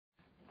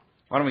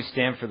Why don't we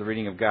stand for the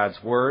reading of God's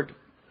Word?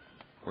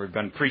 We've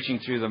been preaching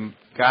through the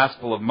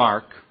Gospel of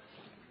Mark,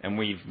 and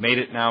we've made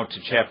it now to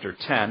chapter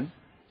 10.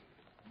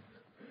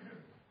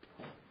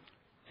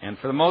 And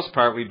for the most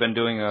part, we've been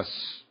doing a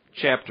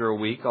chapter a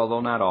week,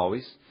 although not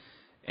always.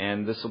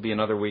 And this will be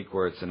another week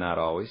where it's a not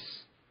always.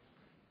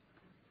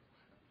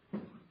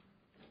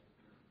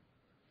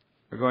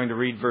 We're going to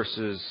read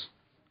verses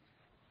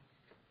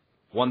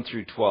 1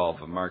 through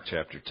 12 of Mark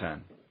chapter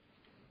 10.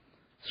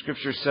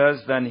 Scripture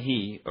says, "Then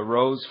he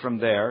arose from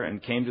there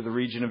and came to the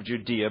region of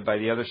Judea by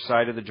the other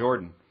side of the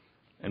Jordan.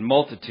 And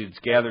multitudes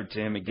gathered to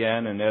him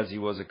again, and as he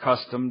was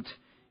accustomed,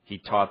 he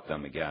taught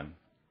them again.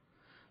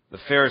 The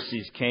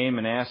Pharisees came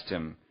and asked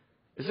him,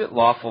 'Is it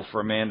lawful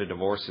for a man to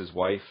divorce his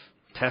wife?'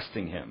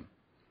 testing him.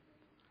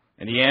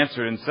 And he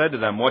answered and said to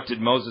them, 'What did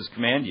Moses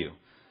command you?'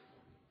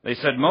 They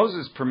said,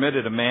 'Moses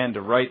permitted a man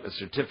to write a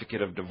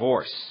certificate of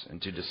divorce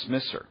and to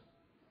dismiss her.'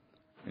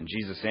 And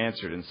Jesus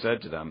answered and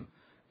said to them,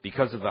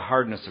 'Because of the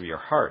hardness of your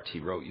heart, he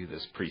wrote you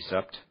this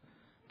precept.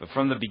 But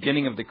from the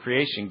beginning of the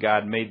creation,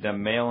 God made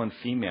them male and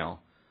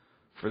female.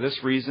 For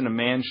this reason, a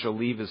man shall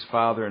leave his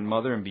father and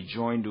mother and be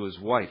joined to his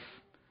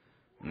wife,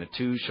 and the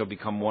two shall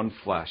become one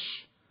flesh.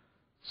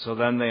 So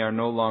then they are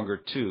no longer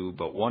two,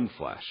 but one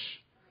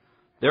flesh.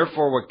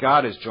 Therefore, what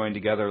God has joined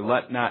together,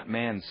 let not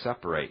man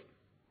separate.'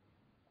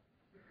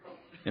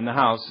 In the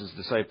house, his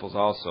disciples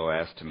also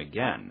asked him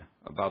again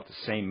about the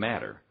same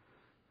matter.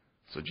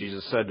 So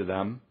Jesus said to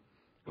them,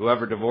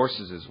 'Whoever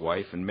divorces his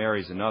wife and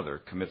marries another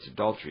commits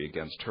adultery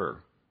against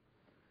her.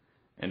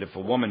 And if a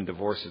woman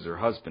divorces her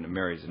husband and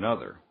marries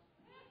another,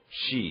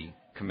 she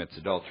commits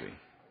adultery.'"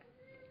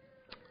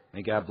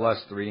 May God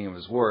bless the reading of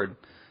His Word.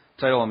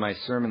 The title of my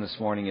sermon this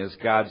morning is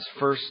God's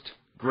First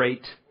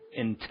Great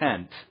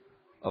Intent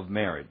of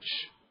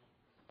Marriage.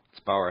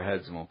 Let's bow our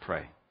heads and we'll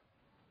pray.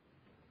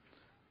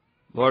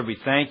 Lord, we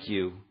thank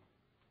you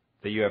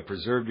that you have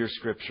preserved your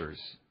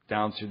Scriptures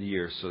down through the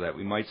years so that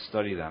we might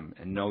study them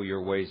and know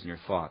your ways and your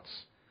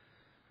thoughts.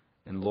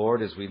 And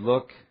Lord, as we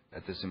look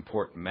at this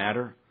important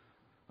matter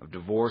of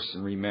divorce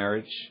and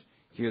remarriage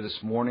here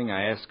this morning,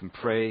 I ask and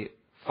pray,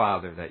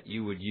 Father, that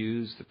you would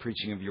use the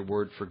preaching of your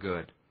word for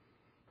good,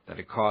 that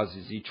it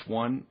causes each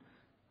one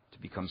to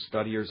become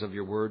studiers of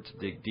your word, to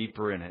dig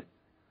deeper in it,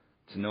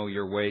 to know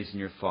your ways and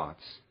your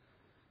thoughts.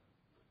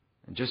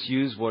 And just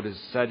use what is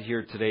said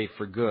here today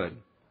for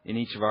good in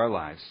each of our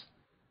lives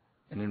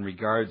and in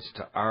regards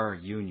to our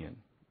union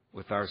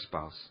with our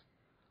spouse.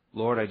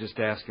 Lord, I just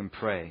ask and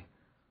pray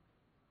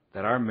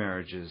that our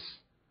marriages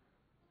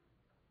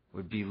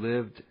would be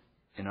lived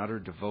in utter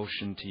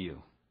devotion to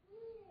you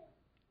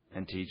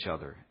and to each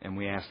other. And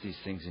we ask these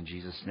things in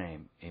Jesus'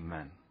 name.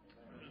 Amen.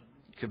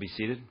 You could be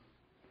seated.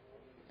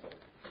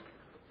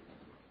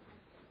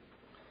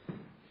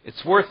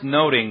 It's worth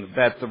noting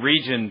that the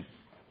region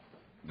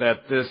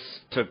that this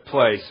took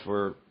place,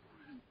 where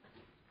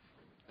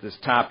this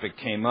topic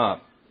came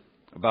up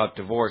about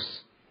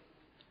divorce,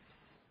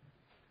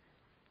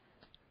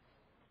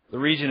 the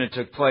region it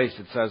took place,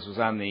 it says,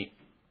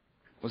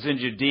 was in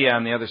Judea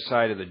on the other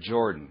side of the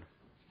Jordan.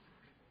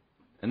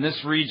 And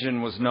this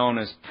region was known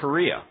as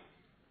Perea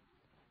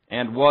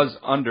and was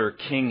under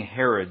King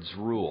Herod's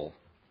rule.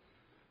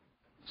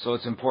 So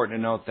it's important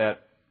to note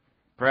that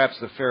perhaps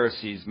the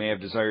Pharisees may have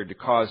desired to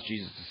cause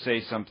Jesus to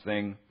say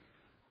something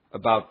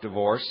about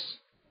divorce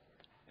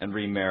and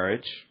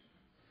remarriage,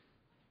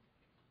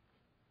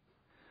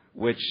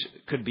 which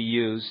could be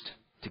used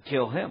to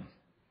kill him,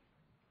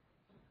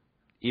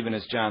 even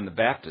as John the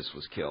Baptist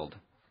was killed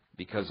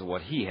because of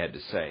what he had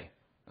to say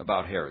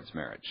about Herod's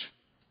marriage.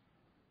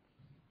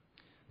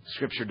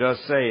 Scripture does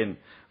say in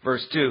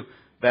verse 2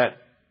 that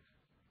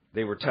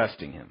they were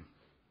testing him.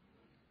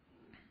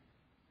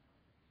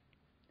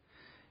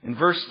 In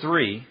verse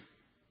 3,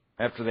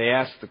 after they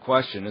ask the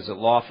question, is it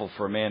lawful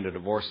for a man to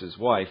divorce his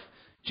wife,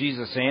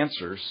 Jesus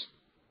answers,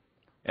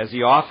 as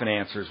he often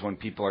answers when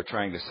people are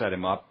trying to set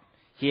him up.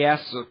 He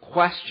asks a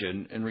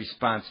question in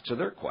response to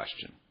their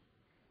question.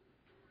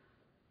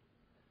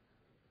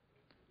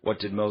 What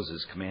did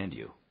Moses command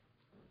you?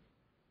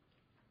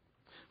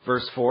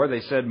 Verse 4,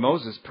 they said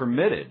Moses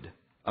permitted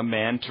a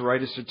man to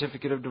write a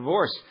certificate of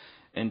divorce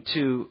and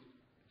to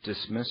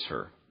dismiss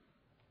her.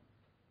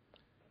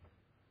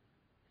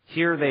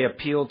 Here they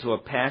appeal to a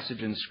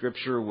passage in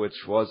Scripture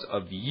which was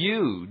of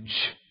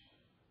huge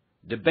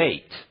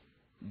debate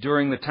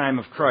during the time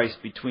of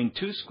Christ between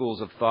two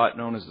schools of thought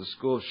known as the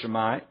school of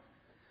Shammai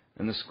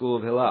and the school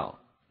of Hillel.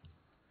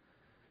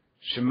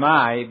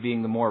 Shammai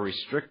being the more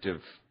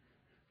restrictive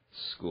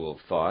school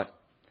of thought,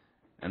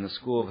 and the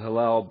school of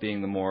Hillel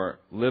being the more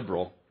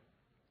liberal.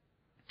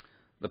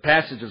 The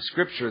passage of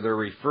Scripture they're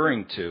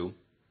referring to,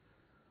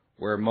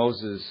 where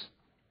Moses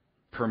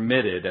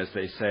permitted, as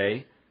they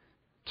say,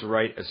 to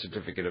write a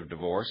certificate of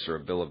divorce or a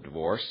bill of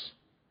divorce,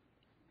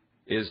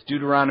 is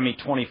Deuteronomy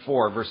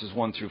 24, verses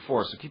 1 through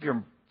 4. So keep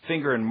your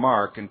finger in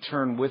Mark and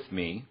turn with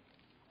me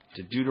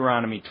to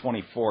Deuteronomy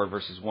 24,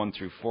 verses 1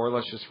 through 4.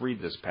 Let's just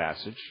read this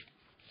passage.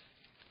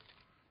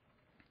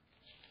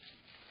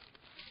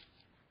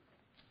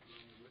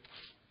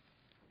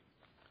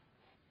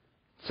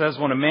 It says,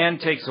 when a man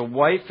takes a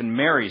wife and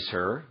marries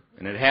her,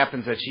 and it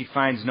happens that she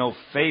finds no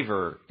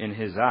favor in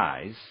his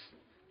eyes,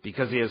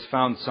 because he has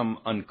found some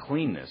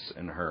uncleanness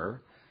in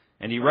her,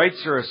 and he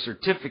writes her a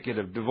certificate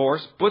of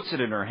divorce, puts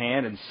it in her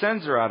hand, and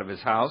sends her out of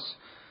his house,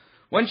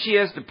 when she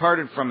has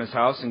departed from his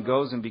house and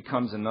goes and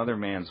becomes another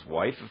man's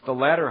wife, if the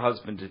latter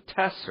husband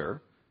detests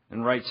her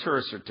and writes her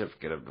a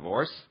certificate of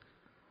divorce,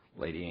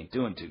 lady ain't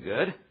doing too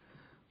good,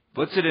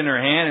 puts it in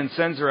her hand and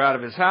sends her out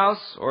of his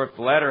house, or if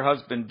the latter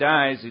husband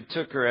dies who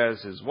took her as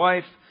his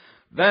wife,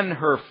 then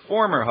her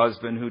former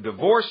husband who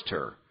divorced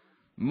her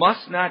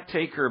must not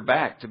take her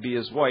back to be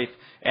his wife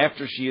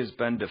after she has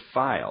been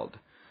defiled.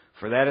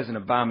 For that is an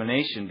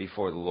abomination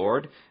before the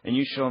Lord, and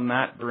you shall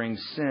not bring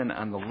sin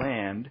on the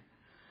land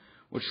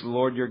which the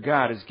Lord your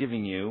God is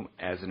giving you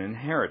as an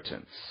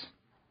inheritance.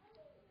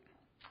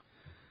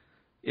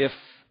 If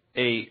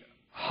a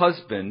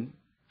husband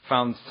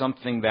found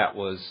something that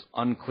was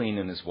unclean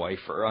in his wife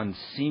or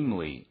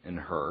unseemly in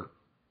her,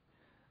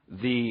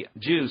 the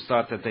Jews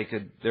thought that they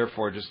could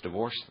therefore just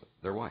divorce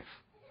their wife.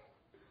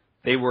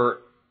 They were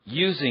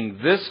using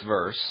this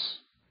verse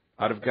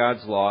out of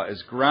God's law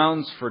as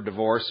grounds for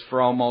divorce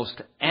for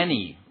almost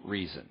any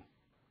reason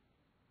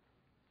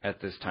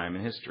at this time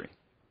in history.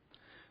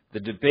 The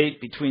debate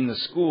between the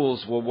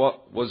schools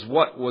was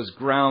what was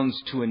grounds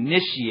to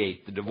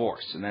initiate the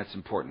divorce, and that's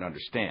important to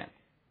understand.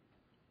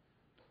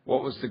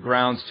 What was the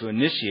grounds to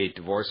initiate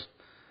divorce?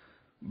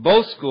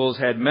 Both schools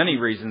had many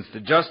reasons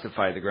to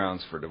justify the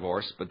grounds for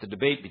divorce, but the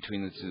debate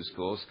between the two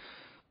schools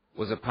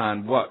was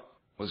upon what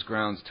was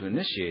grounds to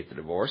initiate the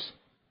divorce.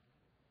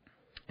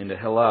 And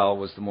Hillel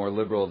was the more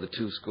liberal of the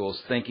two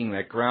schools, thinking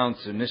that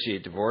grounds to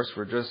initiate divorce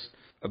were just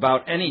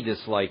about any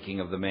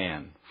disliking of the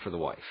man for the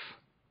wife,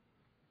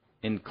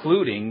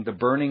 including the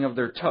burning of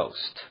their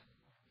toast.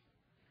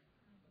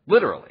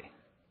 Literally.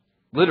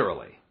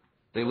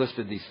 They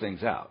listed these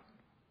things out.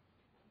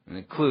 And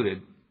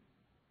included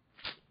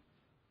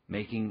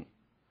making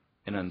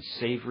an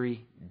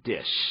unsavory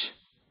dish,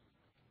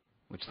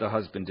 which the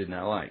husband did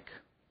not like.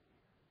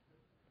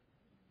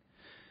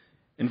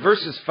 In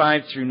verses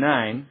 5 through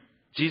 9,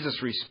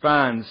 Jesus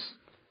responds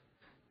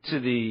to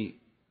the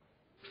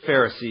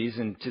Pharisees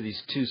and to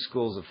these two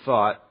schools of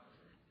thought,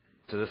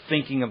 to the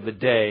thinking of the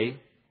day,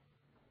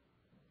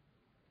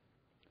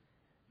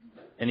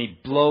 and he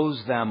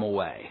blows them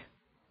away.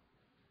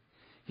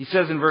 He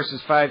says in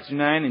verses 5 through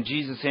 9, and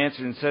Jesus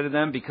answered and said to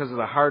them, because of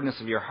the hardness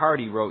of your heart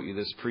he wrote you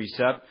this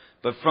precept,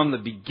 but from the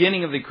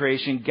beginning of the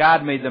creation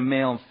God made them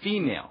male and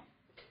female.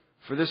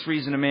 For this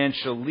reason a man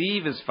shall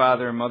leave his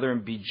father and mother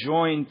and be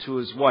joined to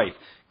his wife,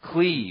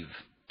 cleave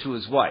to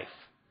his wife.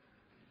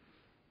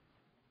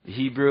 The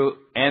Hebrew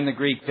and the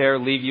Greek there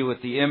leave you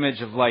with the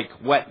image of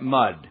like wet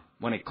mud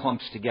when it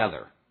clumps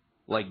together,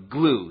 like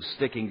glue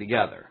sticking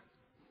together.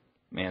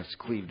 Man's to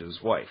cleave to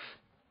his wife.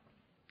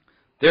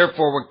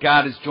 Therefore, what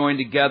God has joined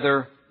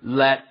together,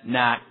 let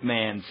not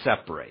man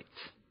separate.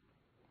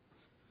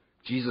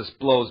 Jesus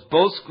blows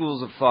both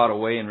schools of thought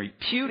away and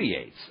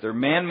repudiates their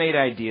man-made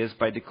ideas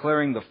by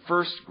declaring the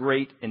first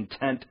great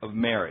intent of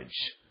marriage.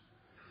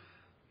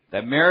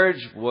 That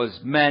marriage was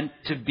meant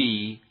to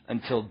be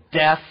until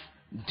death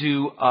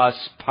do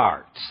us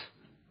part.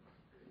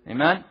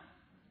 Amen?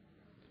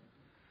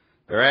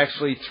 There are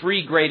actually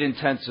three great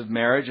intents of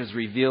marriage as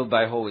revealed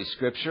by Holy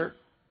Scripture.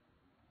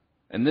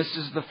 And this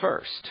is the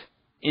first.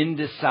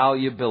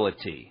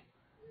 Indissolubility.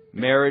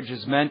 Marriage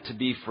is meant to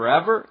be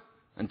forever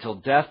until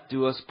death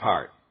do us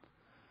part.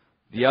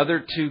 The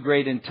other two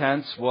great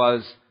intents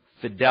was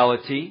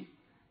fidelity.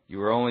 You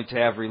were only to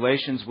have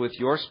relations with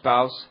your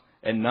spouse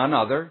and none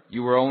other.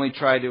 You were only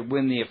trying to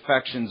win the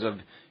affections of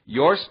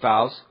your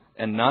spouse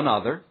and none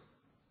other.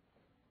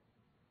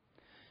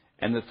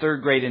 And the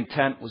third great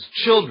intent was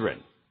children.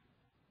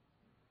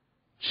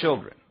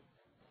 Children.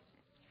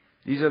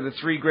 These are the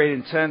three great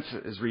intents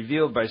as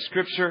revealed by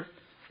Scripture.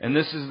 And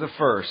this is the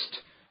first,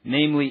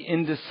 namely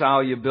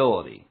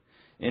indissolubility.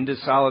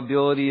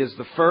 Indissolubility is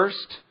the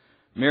first.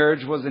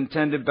 Marriage was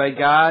intended by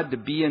God to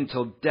be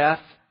until death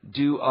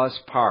do us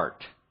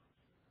part.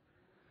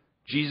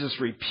 Jesus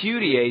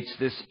repudiates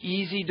this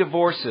easy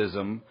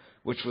divorcism,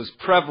 which was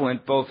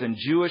prevalent both in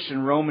Jewish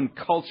and Roman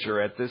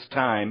culture at this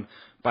time,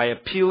 by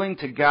appealing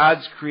to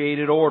God's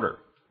created order.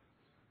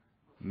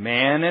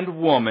 Man and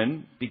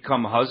woman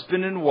become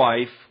husband and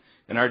wife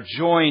and are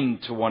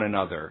joined to one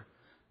another,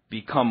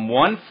 become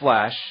one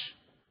flesh,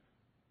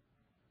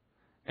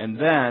 and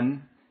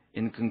then,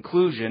 in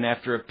conclusion,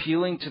 after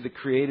appealing to the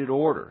created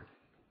order,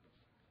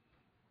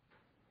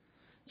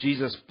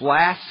 Jesus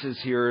blasts his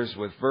hearers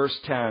with verse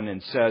 10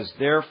 and says,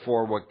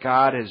 therefore, what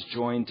God has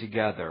joined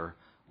together,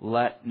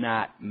 let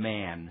not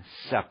man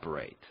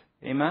separate.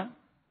 Amen?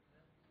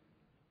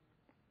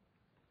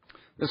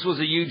 This was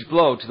a huge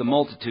blow to the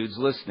multitudes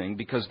listening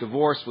because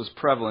divorce was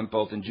prevalent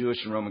both in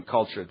Jewish and Roman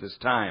culture at this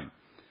time.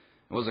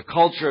 It was a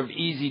culture of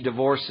easy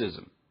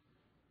divorcism.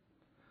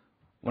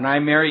 When I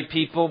marry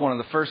people, one of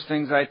the first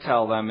things I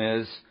tell them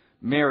is,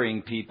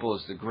 marrying people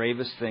is the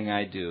gravest thing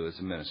I do as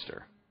a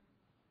minister.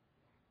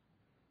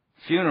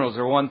 Funerals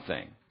are one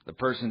thing. The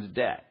person's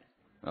dead.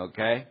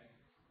 Okay?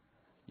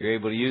 You're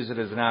able to use it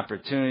as an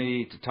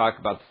opportunity to talk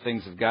about the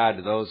things of God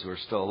to those who are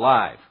still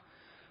alive.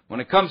 When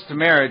it comes to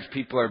marriage,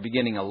 people are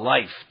beginning a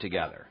life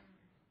together.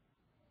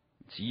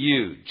 It's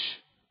huge.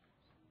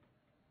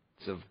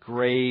 It's of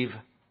grave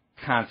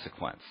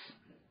consequence.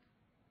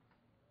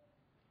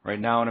 Right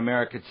now in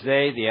America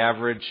today, the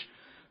average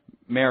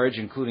marriage,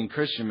 including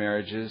Christian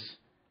marriages,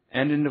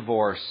 end in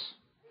divorce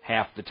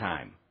half the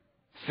time.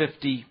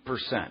 50%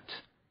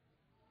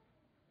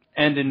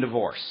 end in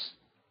divorce.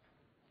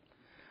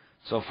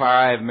 So far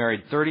I have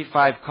married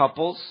 35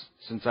 couples.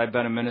 Since I've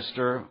been a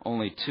minister,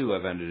 only 2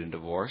 have ended in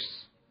divorce.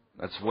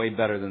 That's way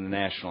better than the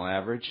national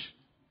average.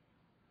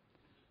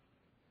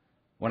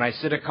 When I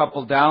sit a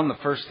couple down, the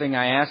first thing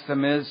I ask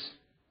them is,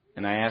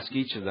 and I ask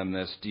each of them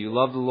this, do you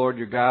love the Lord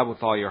your God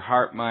with all your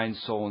heart, mind,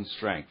 soul, and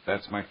strength?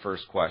 That's my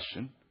first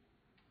question.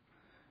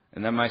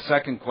 And then my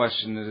second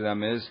question to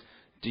them is,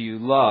 do you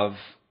love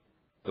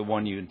the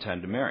one you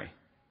intend to marry?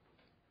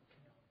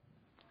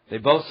 They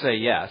both say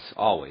yes,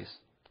 always.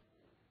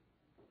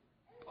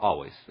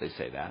 Always, they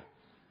say that.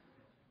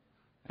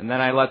 And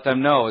then I let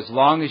them know, as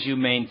long as you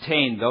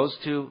maintain those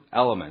 2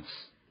 elements,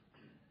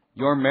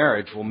 your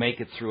marriage will make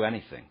it through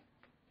anything.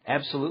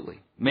 Absolutely.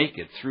 Make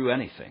it through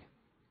anything.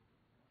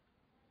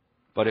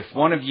 But if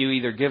one of you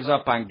either gives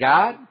up on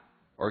God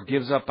or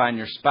gives up on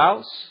your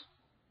spouse,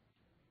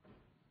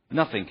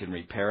 nothing can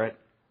repair it,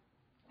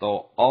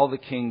 though all the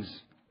king's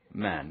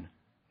men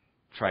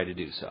try to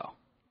do so.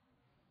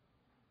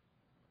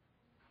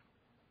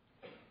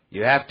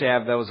 You have to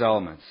have those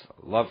elements.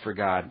 Love for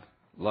God,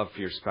 love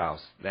for your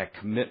spouse. That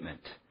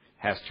commitment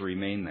has to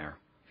remain there.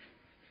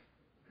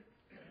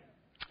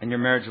 And your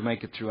marriage will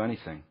make it through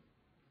anything,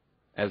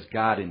 as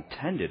God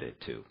intended it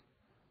to.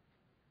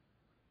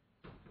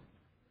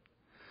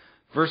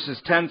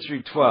 Verses 10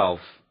 through 12.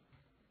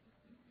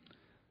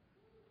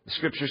 The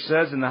Scripture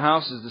says, in the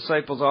house his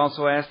disciples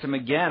also asked him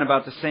again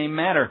about the same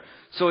matter.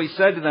 So he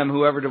said to them,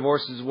 whoever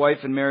divorces his wife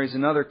and marries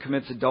another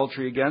commits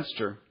adultery against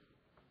her.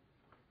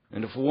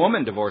 And if a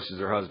woman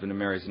divorces her husband and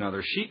marries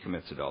another, she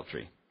commits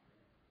adultery.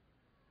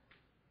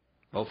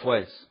 Both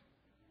ways.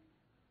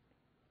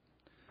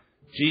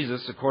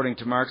 Jesus, according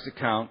to Mark's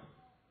account,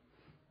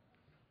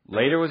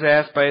 later was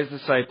asked by his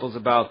disciples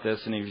about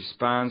this, and he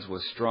responds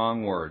with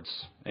strong words.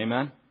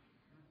 Amen?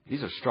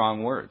 These are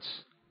strong words.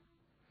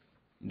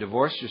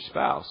 Divorce your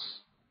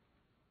spouse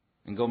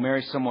and go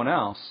marry someone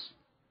else,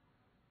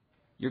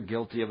 you're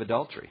guilty of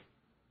adultery.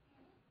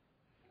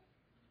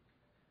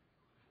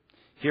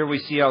 Here we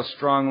see how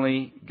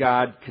strongly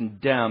God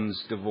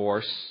condemns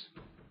divorce,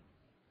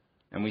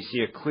 and we see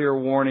a clear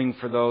warning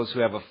for those who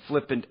have a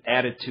flippant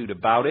attitude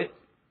about it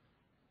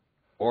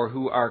or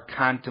who are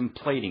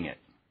contemplating it.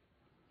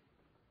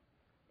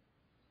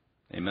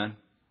 Amen?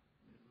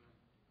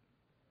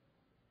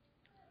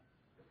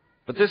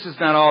 But this is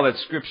not all that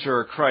Scripture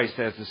or Christ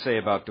has to say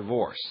about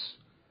divorce.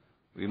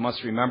 We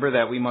must remember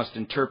that we must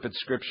interpret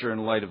Scripture in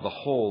light of the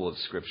whole of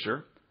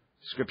Scripture.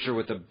 Scripture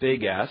with a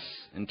big S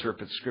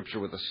interprets Scripture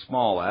with a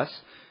small s.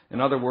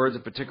 In other words, a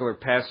particular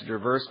passage or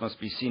verse must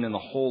be seen in the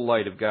whole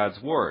light of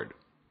God's Word.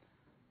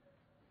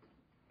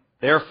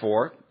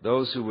 Therefore,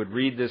 those who would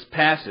read this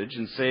passage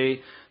and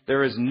say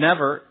there is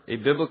never a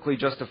biblically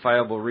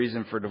justifiable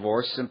reason for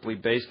divorce simply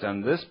based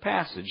on this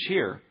passage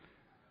here,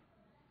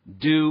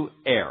 do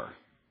err.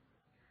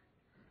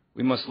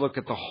 We must look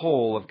at the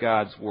whole of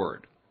God's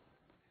Word.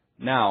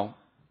 Now,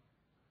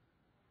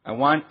 I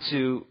want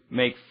to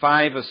make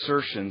 5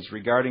 assertions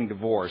regarding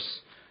divorce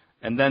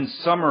and then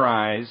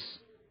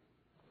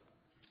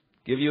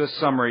give you a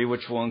summary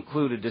which will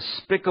include a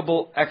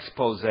despicable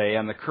expose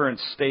on the current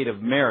state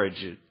of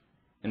marriage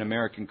in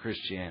American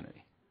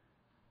Christianity.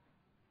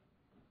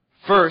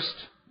 First,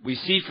 we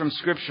see from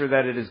Scripture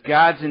that it is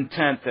God's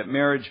intent that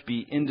marriage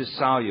be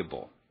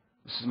indissoluble.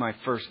 This is my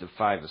first of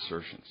 5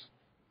 assertions.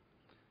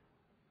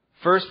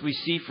 First, we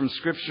see from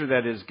Scripture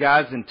that it is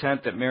God's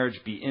intent that marriage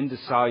be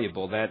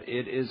indissoluble, that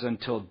it is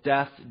until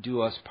death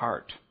do us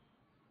part.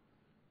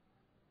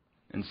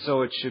 And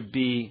so it should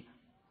be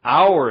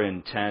our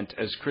intent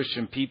as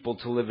Christian people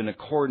to live in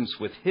accordance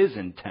with His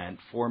intent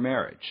for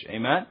marriage.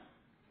 Amen?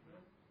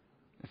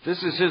 If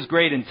this is His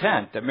great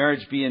intent, that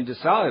marriage be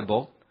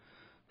indissoluble,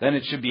 then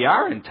it should be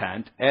our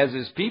intent as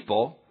His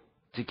people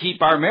to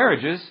keep our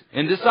marriages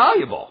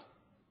indissoluble.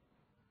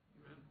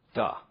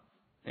 Duh.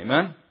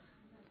 Amen?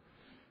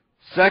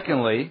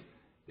 Secondly,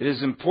 it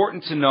is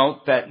important to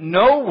note that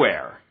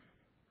nowhere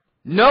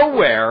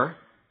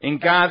in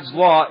God's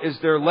law is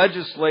there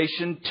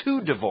legislation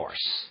to divorce.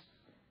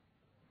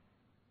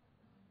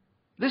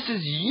 This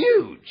is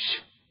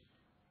huge.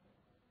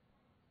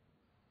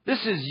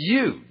 This is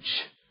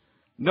huge.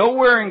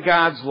 Nowhere in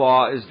God's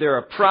law is there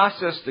a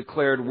process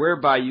declared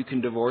whereby you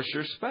can divorce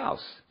your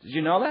spouse. Did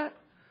you know that?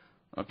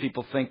 Well,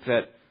 people think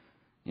that,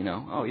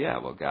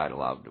 God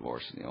allowed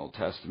divorce in the Old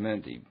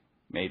Testament. He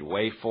made a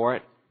way for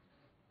it.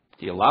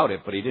 He allowed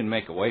it, but He didn't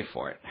make a way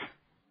for it.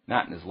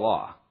 Not in His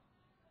law.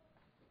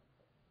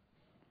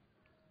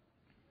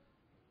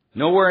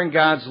 Nowhere in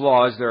God's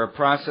law is there a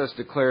process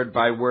declared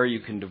by where you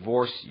can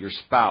divorce your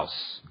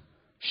spouse.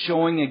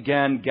 showing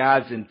again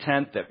God's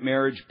intent that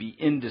marriage be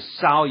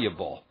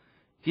indissoluble.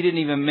 He didn't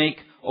even make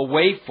a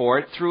way for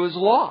it through His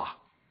law.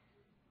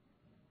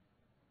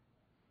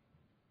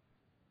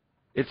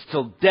 It's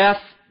till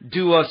death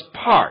do us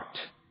part.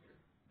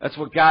 That's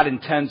what God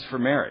intends for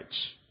marriage.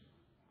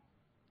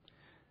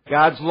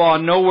 God's law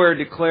nowhere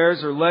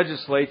declares or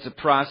legislates a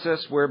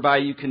process whereby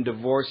you can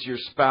divorce your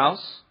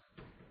spouse.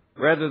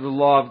 Rather, the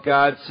law of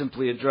God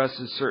simply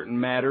addresses certain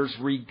matters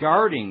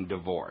regarding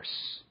divorce.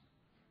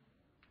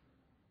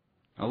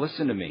 Now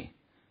listen to me.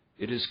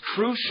 It is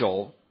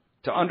crucial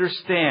to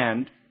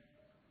understand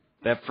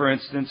that, for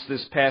instance,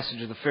 this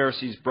passage of the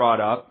Pharisees brought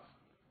up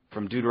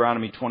from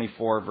Deuteronomy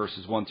 24,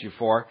 verses 1 through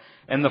 4,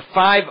 and the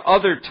 5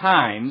 other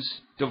times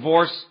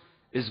divorce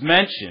is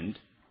mentioned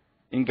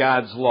in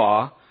God's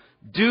law,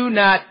 do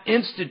not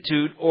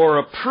institute or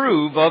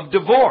approve of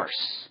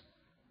divorce.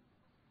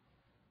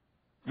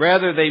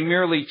 Rather, they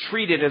merely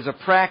treat it as a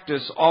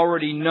practice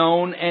already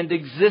known and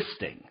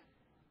existing.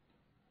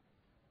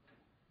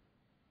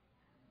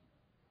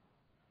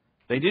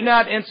 They do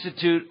not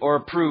institute or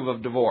approve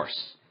of divorce.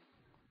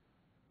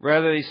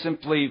 Rather, they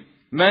simply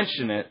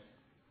mention it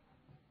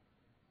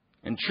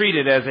and treat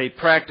it as a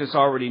practice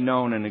already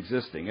known and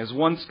existing. As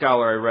one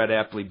scholar I read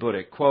aptly put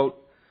it, quote,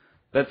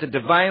 that the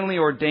divinely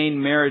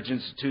ordained marriage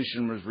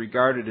institution was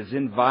regarded as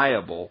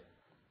inviolable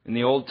in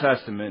the Old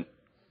Testament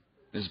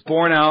is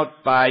borne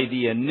out by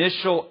the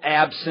initial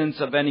absence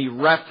of any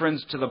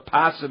reference to the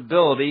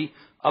possibility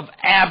of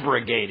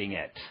abrogating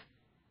it.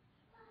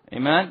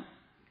 Amen?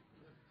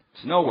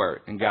 It's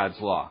nowhere in God's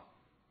law.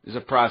 There's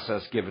a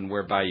process given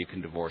whereby you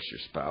can divorce your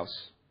spouse.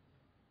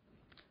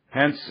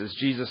 Hence, as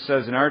Jesus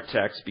says in our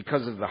text,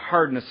 because of the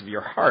hardness of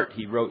your heart,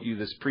 He wrote you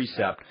this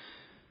precept.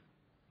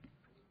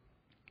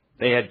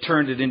 They had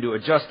turned it into a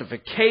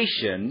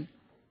justification,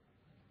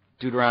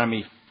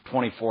 Deuteronomy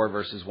 24,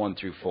 verses 1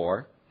 through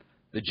 4.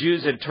 The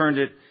Jews had turned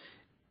it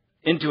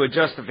into a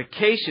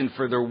justification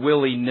for their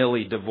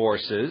willy-nilly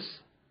divorces.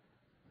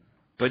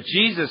 But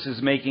Jesus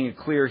is making it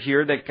clear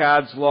here that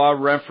God's law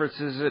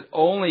references it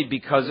only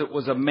because it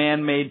was a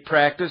man-made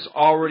practice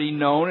already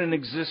known and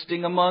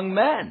existing among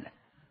men.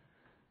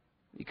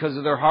 Because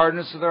of their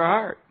hardness of their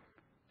heart,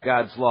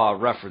 God's law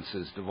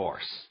references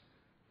divorce.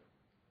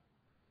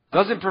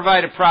 Doesn't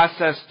provide a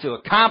process to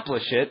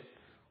accomplish it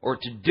or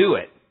to do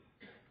it.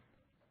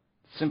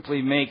 It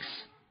simply makes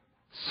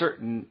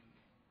certain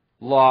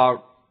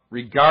law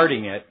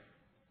regarding it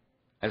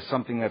as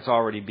something that's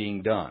already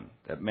being done,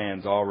 that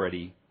man's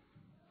already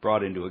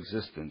brought into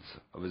existence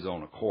of his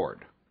own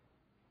accord.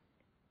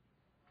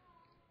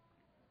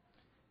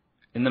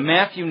 In the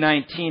Matthew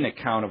 19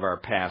 account of our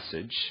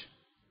passage,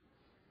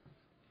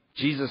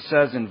 Jesus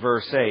says in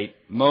verse 8,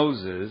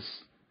 Moses,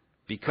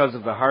 because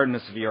of the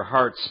hardness of your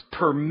hearts,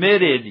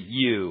 permitted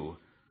you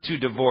to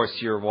divorce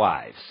your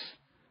wives.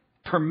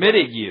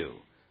 Permitted you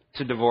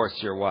to divorce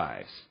your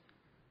wives.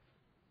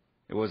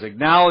 It was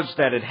acknowledged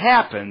that it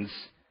happens.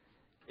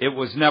 It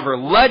was never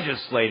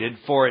legislated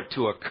for it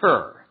to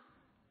occur.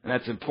 And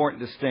that's an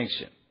important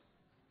distinction.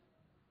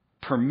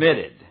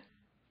 Permitted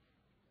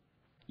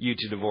you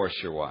to divorce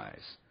your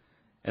wives.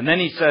 And then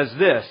he says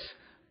this,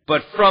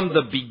 but from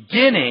the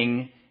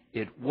beginning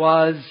it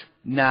was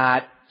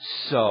not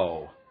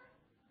so.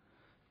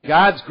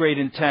 God's great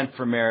intent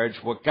for marriage,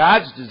 what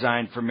God's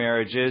design for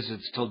marriage is,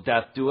 it's till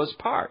death do us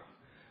part.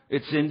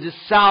 It's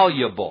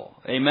indissoluble.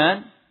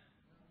 Amen?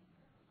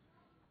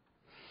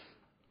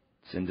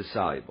 It's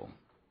indissoluble.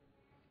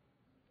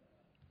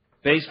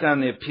 Based on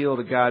the appeal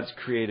to God's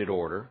created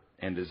order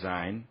and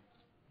design,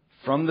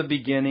 from the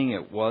beginning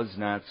it was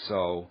not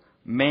so.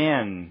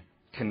 Man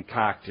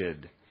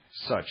concocted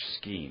such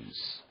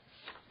schemes.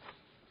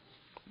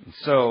 And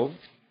so,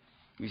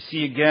 we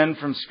see again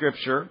from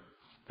Scripture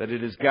that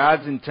it is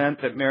God's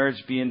intent that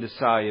marriage be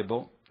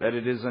indissoluble, that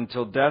it is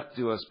until death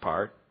do us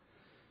part.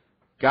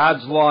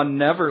 God's law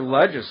never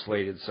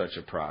legislated such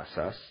a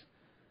process.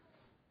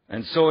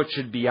 And so it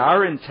should be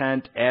our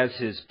intent as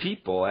His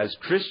people, as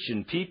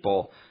Christian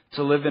people,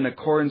 to live in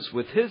accordance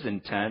with His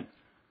intent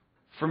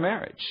for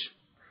marriage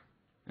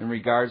in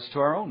regards to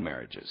our own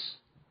marriages.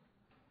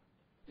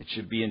 It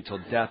should be until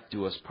death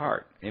do us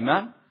part.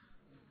 Amen?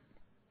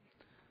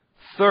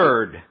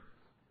 Third,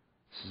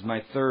 this is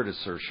my third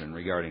assertion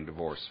regarding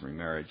divorce and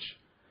remarriage.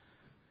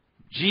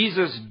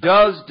 Jesus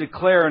does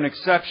declare an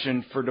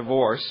exception for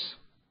divorce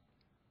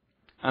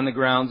on the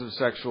grounds of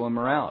sexual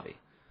immorality.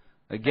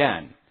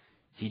 Again,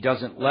 He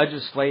doesn't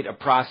legislate a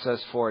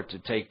process for it to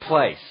take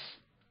place.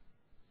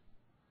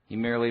 He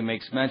merely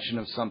makes mention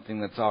of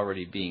something that's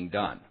already being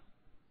done.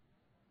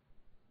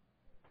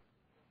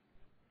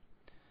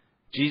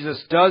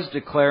 Jesus does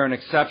declare an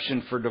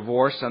exception for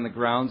divorce on the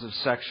grounds of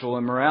sexual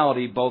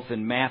immorality, both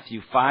in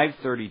Matthew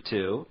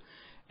 5:32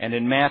 and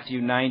in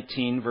Matthew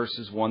 19,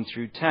 verses 1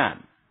 through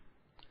 10.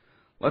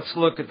 Let's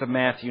look at the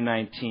Matthew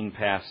 19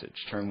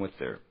 passage. Turn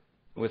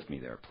with me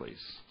there,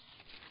 please.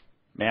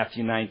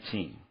 Matthew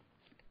 19.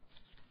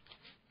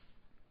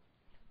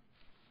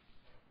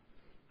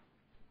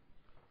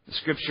 The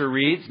scripture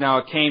reads, "Now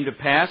it came to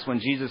pass when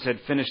Jesus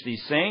had finished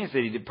these sayings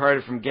that he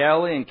departed from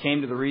Galilee and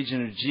came to the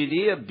region of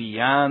Judea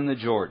beyond the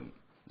Jordan."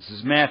 This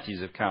is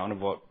Matthew's account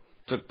of what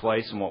took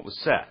place and what was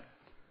said.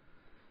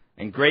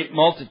 "And great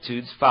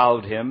multitudes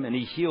followed him, and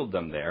he healed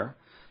them there.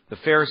 The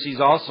Pharisees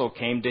also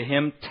came to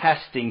him,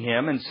 testing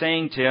him, and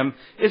saying to him,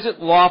 'Is it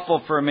lawful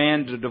for a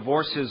man to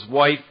divorce his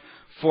wife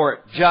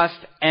for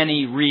just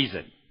any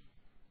reason?'"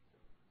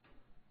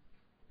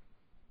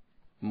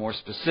 More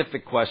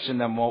specific question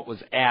than what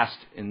was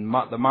asked in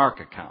the Mark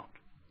account.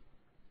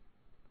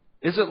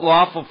 Is it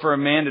lawful for a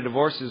man to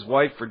divorce his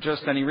wife for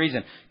just any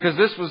reason? Because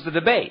this was the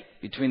debate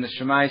between the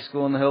Shammai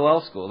school and the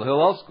Hillel school. The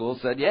Hillel school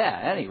said, yeah,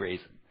 any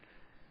reason.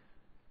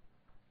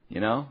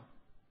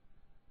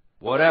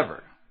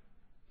 Whatever.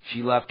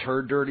 She left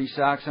her dirty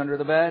socks under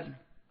the bed.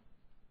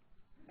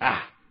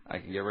 I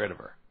can get rid of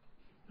her.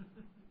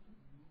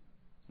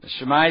 The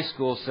Shammai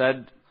school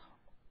said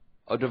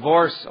a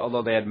divorce,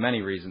 although they had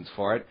many reasons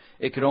for it,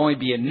 it could only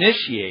be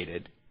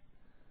initiated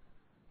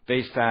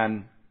based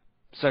on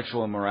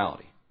sexual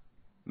immorality,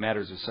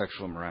 matters of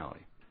sexual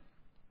immorality.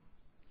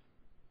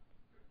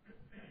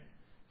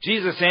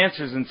 Jesus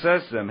answers and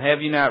says to them,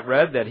 "Have you not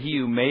read that he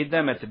who made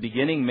them at the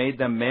beginning made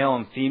them male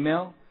and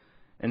female,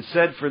 and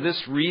said, 'For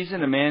this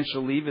reason a man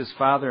shall leave his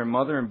father and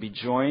mother and be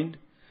joined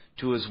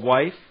to his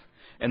wife,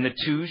 and the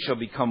two shall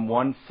become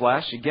one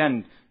flesh'?"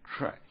 Again,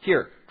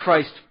 here,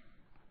 Christ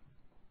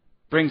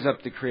brings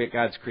up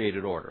God's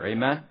created order.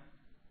 Amen?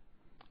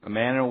 A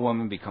man and a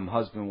woman become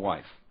husband and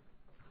wife.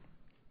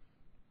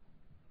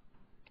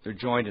 They're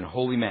joined in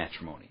holy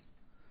matrimony.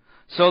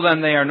 "So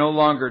then they are no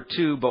longer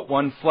two, but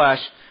one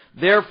flesh.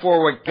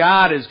 Therefore what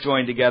God has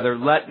joined together,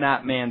 let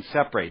not man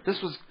separate."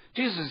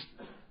 Jesus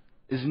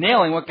is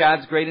nailing what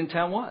God's great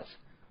intent was.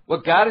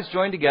 What God has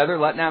joined together,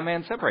 let not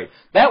man separate.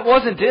 That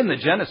wasn't in the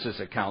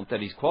Genesis account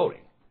that he's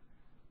quoting.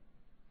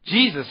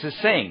 Jesus is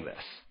saying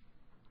this.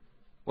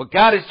 What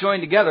God has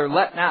joined together,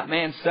 let not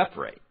man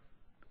separate.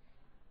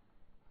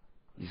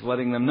 He's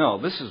letting them know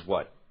this is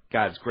what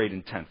God's great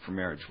intent for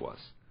marriage was.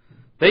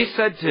 They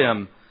said to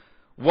him,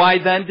 "Why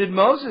then did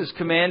Moses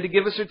command to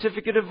give a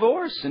certificate of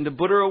divorce and to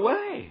put her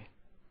away?"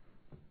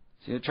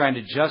 See, they're trying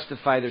to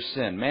justify their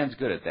sin. Man's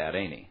good at that,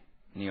 ain't he?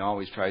 And he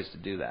always tries to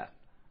do that.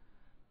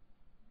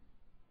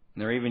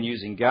 And they're even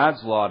using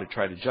God's law to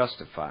try to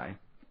justify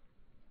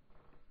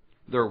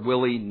their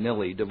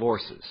willy-nilly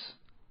divorces.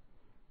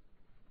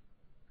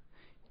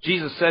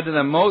 Jesus said to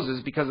them,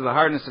 "Moses, because of the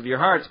hardness of your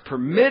hearts,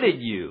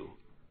 permitted you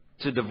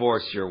to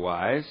divorce your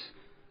wives.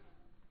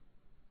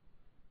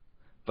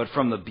 But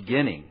from the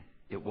beginning,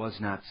 it was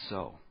not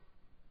so.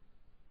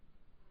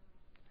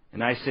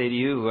 And I say to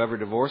you, whoever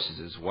divorces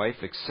his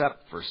wife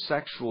except for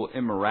sexual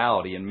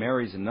immorality and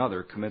marries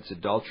another commits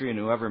adultery, and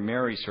whoever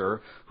marries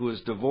her who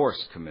is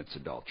divorced commits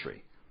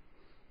adultery."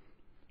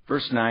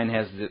 Verse 9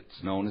 has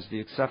what's known as the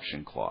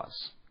exception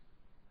clause.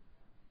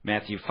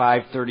 Matthew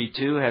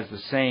 5:32 has the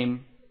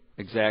same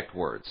exact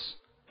words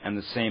and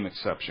the same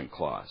exception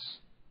clause.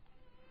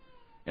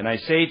 "And I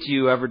say to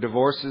you, whoever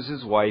divorces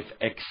his wife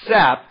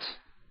except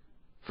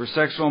for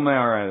sexual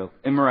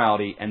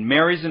immorality and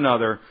marries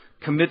another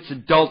commits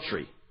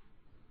adultery.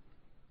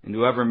 And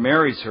whoever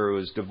marries her who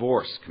is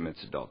divorced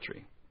commits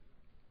adultery."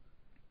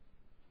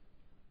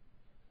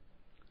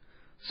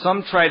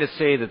 Some try to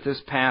say that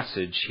this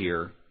passage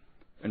here,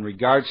 in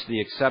regards to the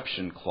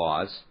exception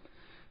clause,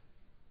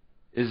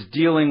 is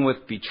dealing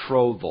with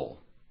betrothal.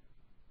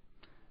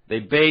 They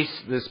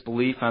base this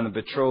belief on the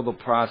betrothal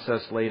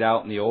process laid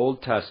out in the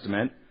Old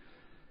Testament,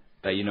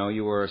 that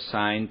you were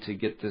assigned to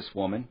get this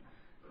woman,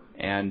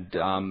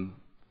 and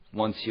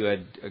once you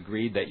had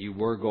agreed that you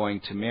were going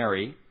to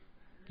marry,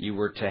 you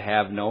were to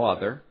have no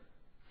other.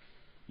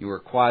 You were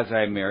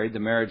quasi-married. The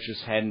marriage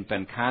just hadn't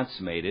been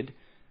consummated.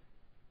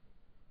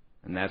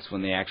 And that's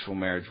when the actual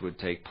marriage would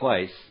take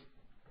place,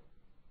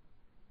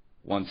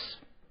 once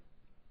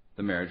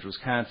the marriage was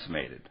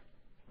consummated.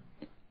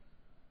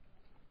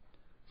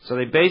 So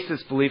they base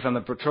this belief on the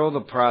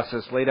betrothal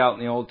process laid out in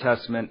the Old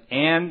Testament,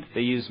 and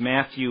they use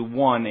Matthew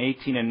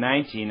 1:18 and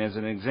 19 as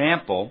an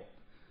example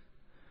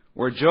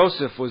where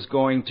Joseph was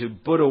going to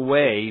put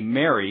away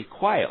Mary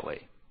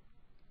quietly.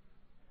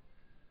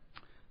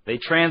 They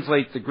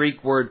translate the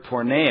Greek word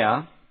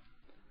porneia,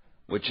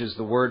 which is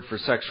the word for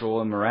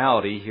sexual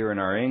immorality here in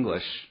our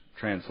English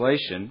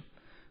translation.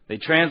 They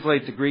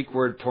translate the Greek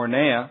word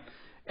porneia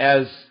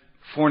as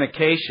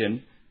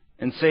fornication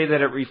and say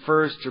that it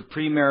refers to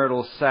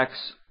premarital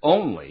sex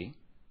only,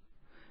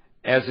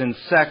 as in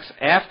sex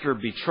after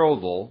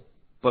betrothal,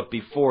 but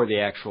before the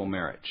actual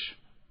marriage.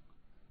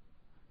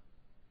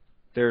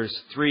 There's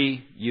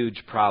three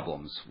huge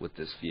problems with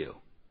this view.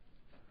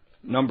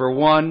 Number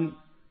one,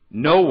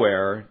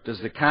 nowhere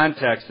does the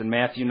context in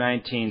Matthew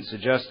 19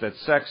 suggest that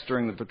sex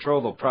during the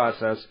betrothal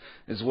process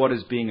is what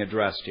is being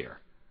addressed here.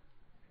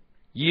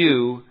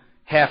 You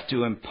have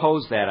to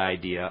impose that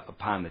idea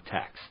upon the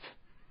text.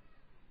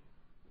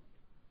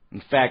 In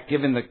fact,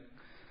 given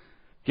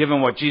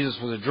what Jesus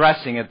was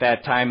addressing at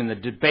that time and the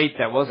debate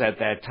that was at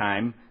that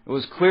time, it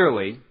was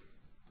clearly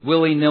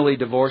willy-nilly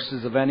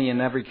divorces of any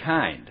and every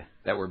kind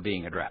that were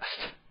being addressed.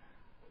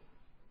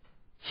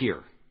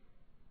 Here.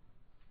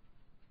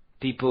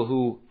 People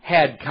who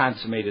had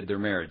consummated their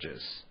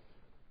marriages.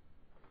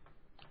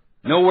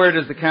 Nowhere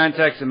does the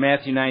context of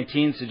Matthew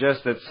 19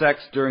 suggest that sex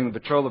during the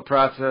betrothal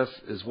process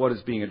is what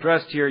is being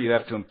addressed here. You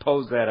have to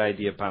impose that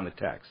idea upon the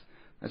text.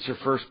 That's your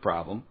first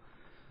problem.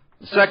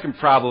 The second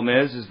problem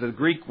is the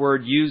Greek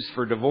word used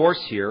for divorce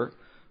here,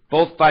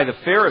 both by the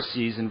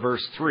Pharisees in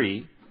verse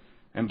 3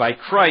 and by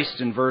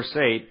Christ in verse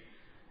 8,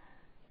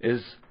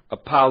 is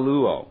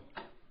apoluo,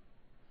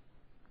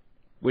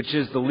 which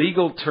is the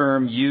legal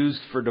term used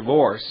for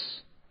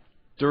divorce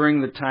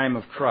during the time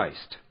of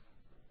Christ.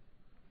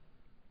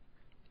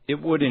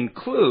 It would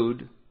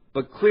include,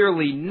 but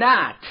clearly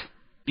not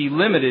be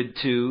limited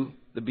to,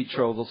 the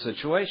betrothal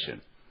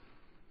situation.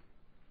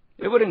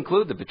 It would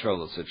include the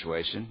betrothal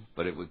situation,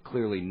 but it would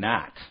clearly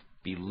not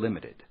be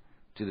limited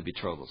to the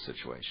betrothal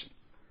situation.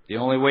 The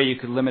only way you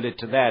could limit it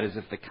to that is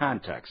if the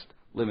context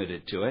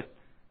limited to it,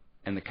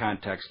 and the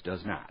context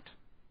does not.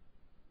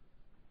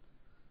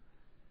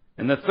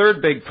 And the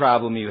third big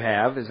problem you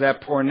have is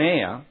that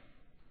porneia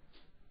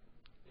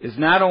is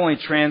not only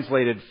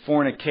translated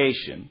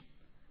fornication,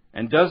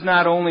 and does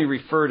not only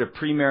refer to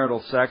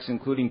premarital sex,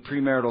 including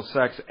premarital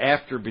sex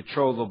after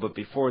betrothal but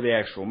before the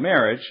actual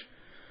marriage.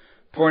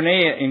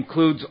 Porneia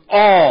includes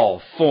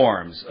all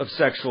forms of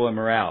sexual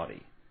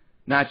immorality,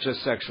 not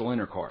just sexual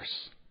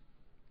intercourse,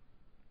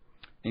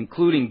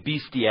 including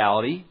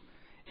bestiality,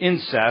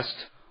 incest,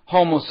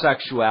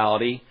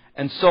 homosexuality,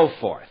 and so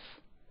forth.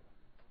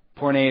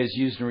 Porneia is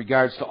used in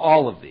regards to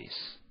all of these,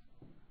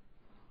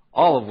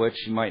 all of which,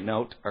 you might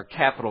note, are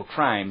capital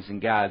crimes in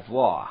God's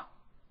law.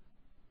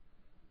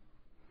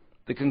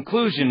 The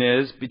conclusion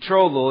is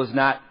betrothal is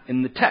not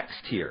in the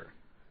text here.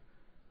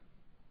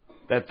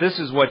 That this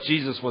is what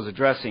Jesus was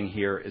addressing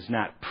here is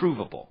not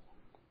provable.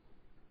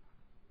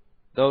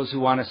 Those who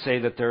want to say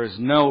that there is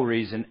no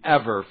reason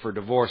ever for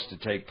divorce to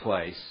take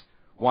place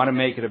want to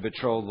make it a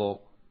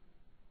betrothal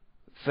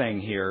thing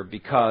here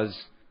because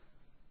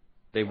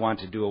they want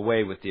to do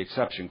away with the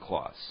exception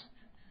clause.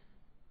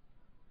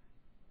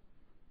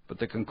 But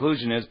the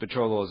conclusion is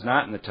betrothal is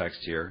not in the text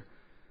here.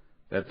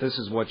 That this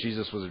is what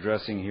Jesus was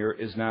addressing here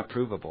is not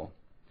provable.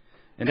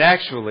 And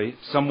actually,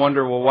 some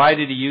wonder, well, why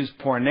did he use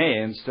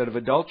porneia instead of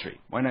adultery?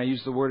 Why not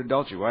use the word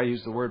adultery? Why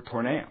use the word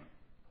porneia?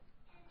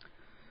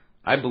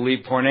 I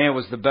believe porneia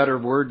was the better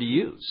word to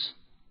use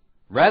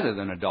rather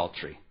than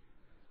adultery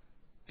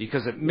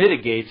because it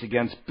mitigates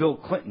against Bill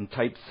Clinton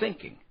type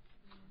thinking.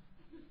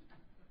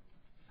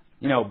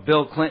 You know,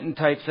 Bill Clinton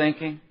type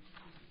thinking,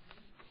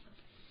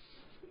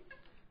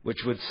 which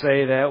would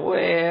say that,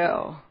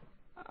 well,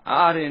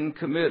 I didn't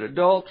commit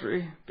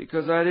adultery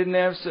because I didn't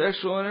have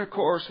sexual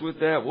intercourse with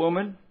that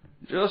woman,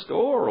 just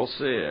oral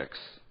sex.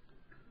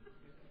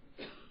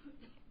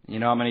 You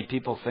know how many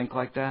people think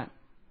like that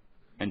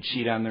and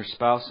cheat on their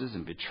spouses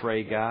and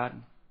betray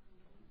God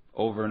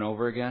over and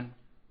over again?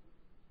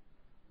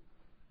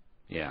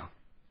 Yeah.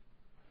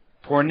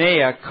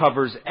 Porneia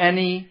covers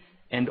any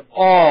and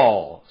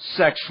all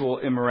sexual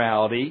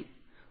immorality,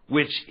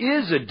 which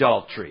is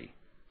adultery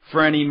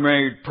for any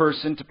married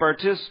person to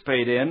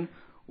participate in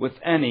with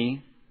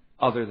any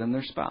other than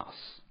their spouse.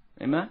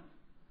 Amen?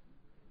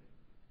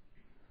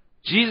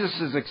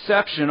 Jesus'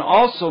 exception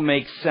also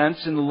makes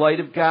sense in the light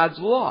of God's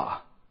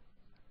law.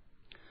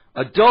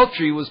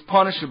 Adultery was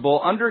punishable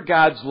under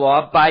God's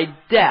law by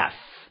death.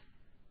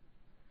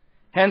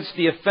 Hence,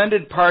 the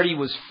offended party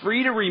was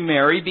free to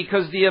remarry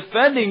because the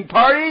offending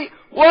party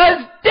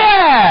was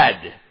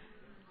dead.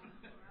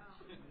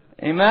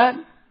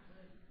 Amen?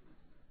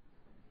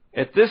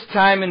 At this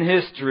time in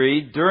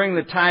history, during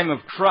the time of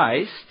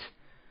Christ,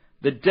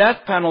 the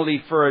death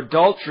penalty for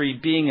adultery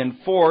being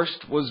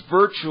enforced was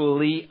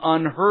virtually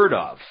unheard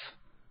of.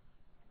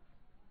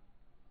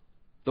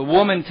 The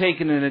woman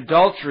taken in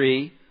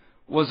adultery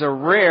was a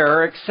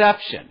rare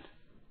exception.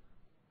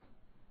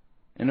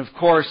 And of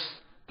course,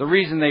 the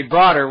reason they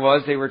brought her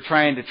was they were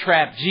trying to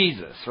trap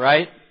Jesus,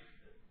 right?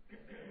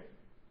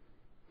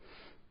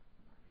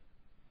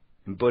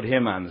 And put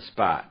him on the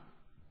spot.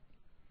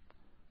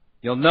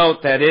 You'll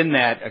note that in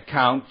that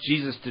account,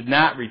 Jesus did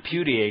not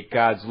repudiate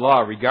God's law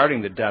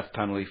regarding the death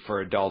penalty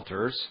for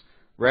adulterers.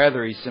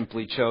 Rather, he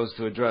simply chose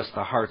to address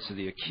the hearts of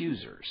the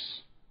accusers.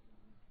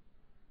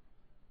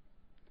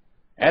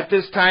 At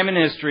this time in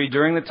history,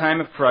 during the time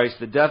of Christ,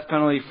 the death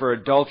penalty for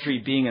adultery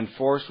being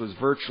enforced was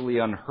virtually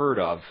unheard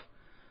of.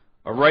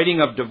 A writing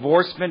of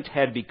divorcement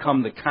had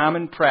become the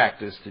common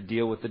practice to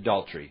deal with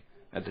adultery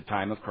at the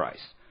time of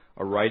Christ.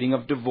 A writing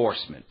of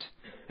divorcement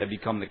had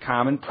become the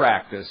common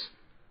practice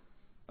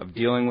of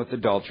dealing with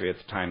adultery at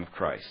the time of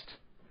Christ.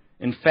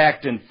 In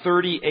fact, in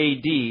 30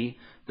 A.D.,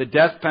 the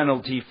death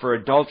penalty for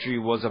adultery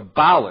was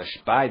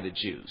abolished by the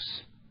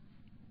Jews.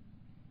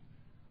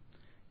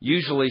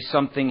 Usually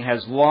something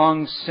has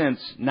long since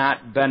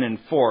not been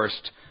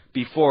enforced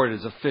before it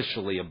is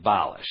officially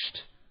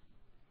abolished.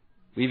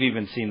 We've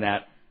even seen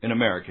that in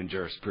American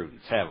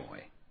jurisprudence, haven't we?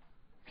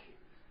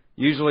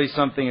 Usually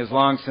something has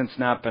long since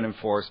not been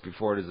enforced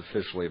before it is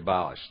officially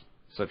abolished.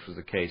 Such was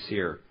the case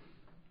here.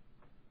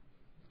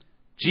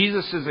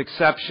 Jesus'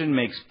 exception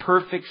makes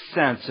perfect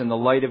sense in the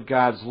light of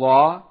God's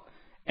law,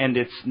 and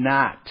it's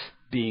not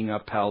being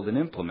upheld and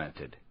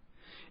implemented.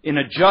 In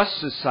a just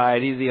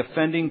society, the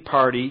offending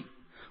party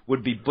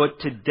would be put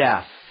to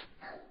death.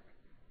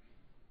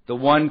 The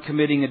one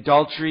committing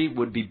adultery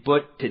would be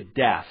put to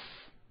death,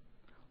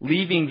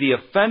 leaving the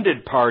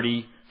offended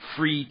party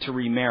free to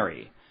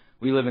remarry.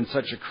 We live in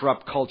such a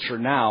corrupt culture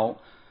now,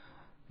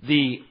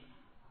 the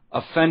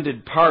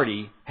offended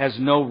party has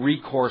no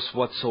recourse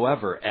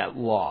whatsoever at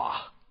law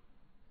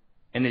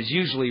and is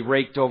usually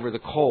raked over the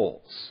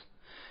coals.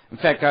 In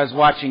fact, I was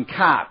watching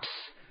Cops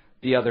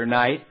the other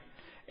night,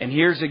 and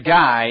here's a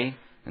guy,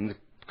 and the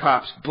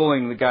cop's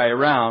bullying the guy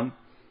around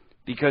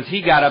because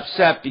he got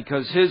upset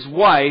because his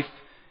wife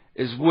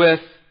is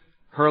with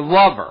her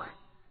lover.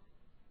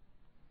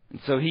 And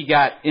so he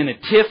got in a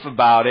tiff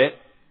about it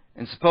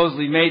and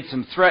supposedly made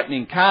some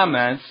threatening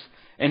comments.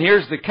 And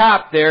here's the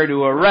cop there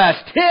to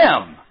arrest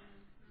him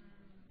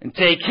and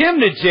take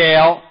him to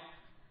jail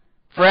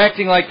for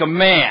acting like a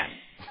man.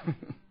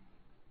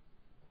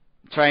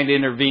 Trying to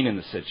intervene in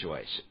the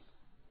situation.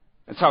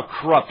 That's how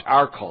corrupt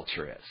our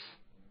culture is.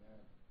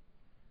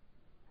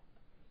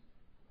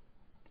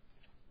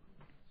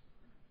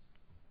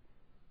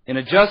 In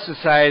a just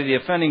society,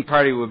 the offending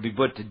party would be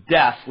put to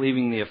death,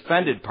 leaving the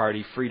offended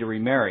party free to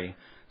remarry.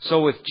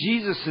 So with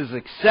Jesus'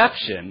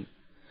 exception,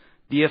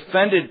 the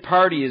offended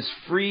party is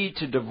free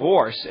to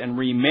divorce and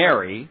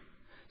remarry,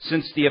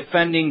 since the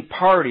offending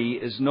party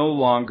is no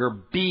longer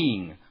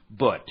being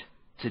put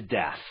to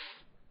death.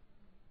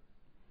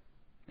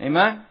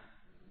 Amen?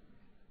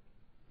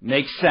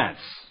 Makes sense.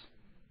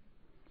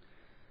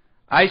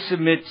 I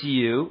submit to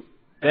you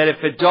that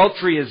if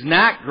adultery is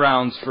not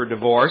grounds for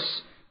divorce,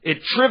 it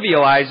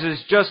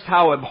trivializes just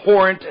how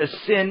abhorrent a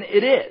sin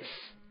it is.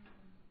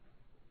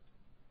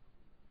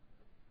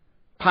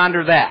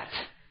 Ponder that.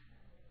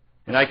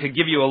 And I could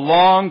give you a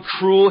long,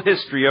 cruel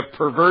history of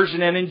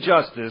perversion and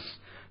injustice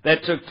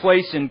that took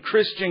place in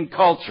Christian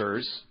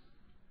cultures,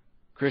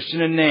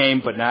 Christian in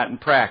name but not in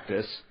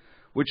practice,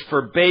 which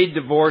forbade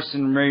divorce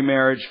and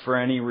remarriage for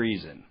any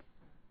reason.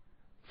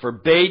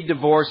 Forbade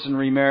divorce and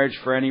remarriage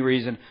for any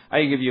reason. I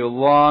can give you a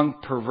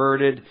long,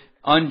 perverted,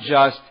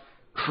 unjust,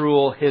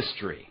 cruel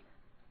history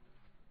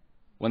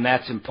when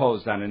that's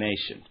imposed on a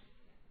nation.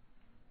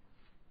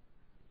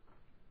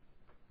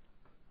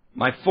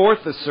 My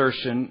fourth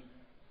assertion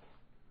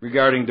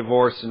regarding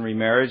divorce and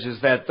remarriage is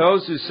that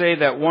those who say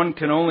that one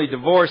can only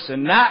divorce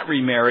and not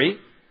remarry,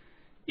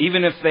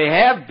 even if they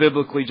have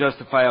biblically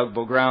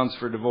justifiable grounds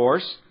for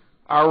divorce,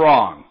 are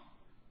wrong.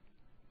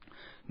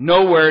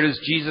 Nowhere does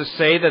Jesus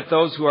say that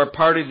those who are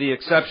part of the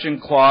exception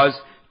clause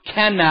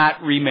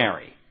cannot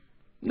remarry.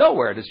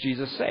 Nowhere does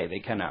Jesus say they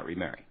cannot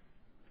remarry.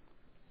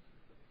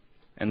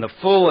 And the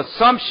full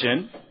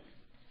assumption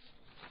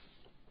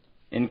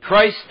in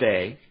Christ's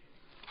day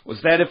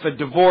was that if a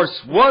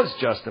divorce was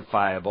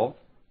justifiable,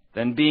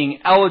 then being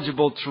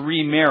eligible to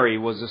remarry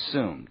was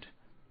assumed.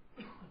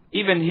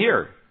 Even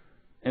here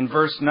in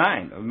verse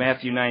 9 of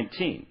Matthew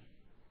 19.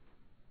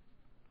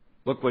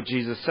 Look what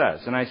Jesus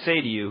says. And I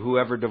say to you,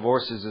 whoever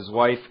divorces his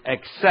wife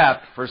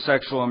except for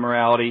sexual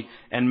immorality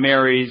and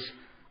marries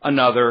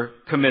another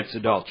commits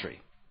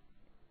adultery.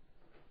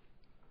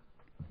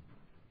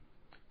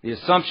 The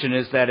assumption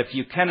is that if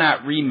you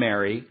cannot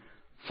remarry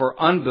for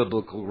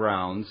unbiblical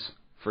grounds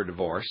for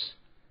divorce,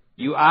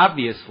 you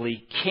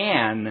obviously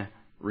can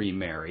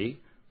remarry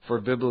for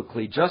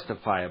biblically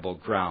justifiable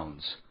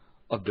grounds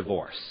of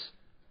divorce.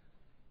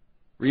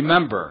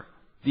 Remember,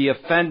 the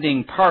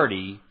offending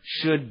party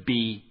should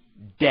be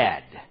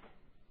dead,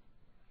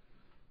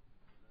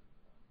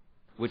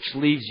 which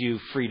leaves you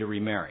free to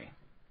remarry.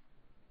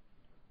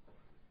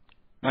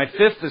 My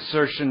fifth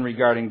assertion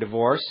regarding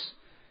divorce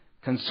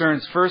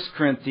concerns 1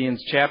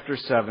 Corinthians chapter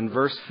 7,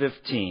 verse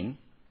 15,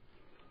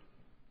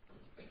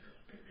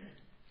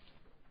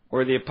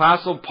 where the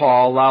Apostle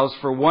Paul allows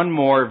for one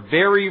more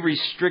very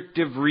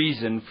restrictive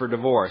reason for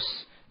divorce,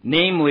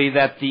 namely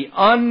that the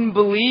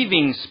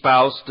unbelieving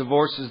spouse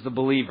divorces the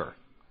believer.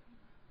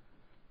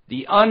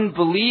 The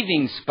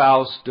unbelieving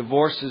spouse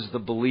divorces the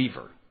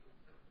believer.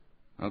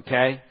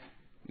 Okay?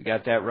 You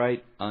got that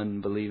right?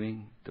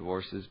 Unbelieving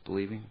divorces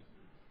believing.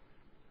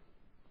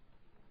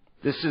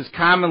 This is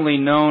commonly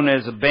known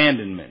as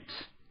abandonment.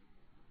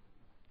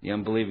 The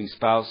unbelieving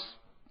spouse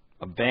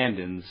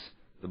abandons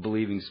the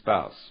believing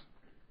spouse.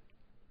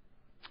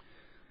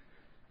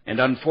 And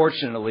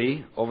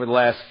unfortunately, over the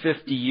last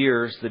 50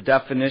 years, the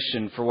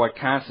definition for what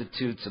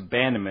constitutes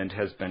abandonment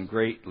has been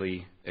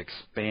greatly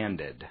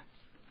expanded.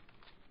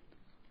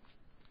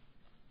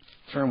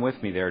 Turn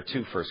with me there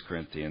to 1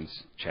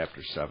 Corinthians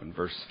chapter 7,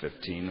 verse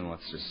 15, and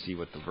let's just see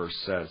what the verse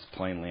says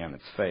plainly on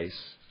its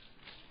face.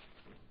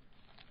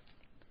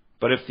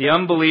 But if the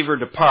unbeliever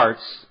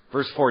departs,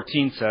 verse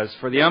 14 says,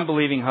 for the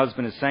unbelieving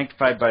husband is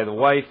sanctified by the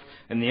wife,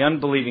 and the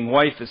unbelieving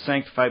wife is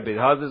sanctified by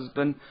the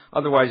husband.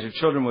 Otherwise your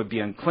children would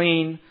be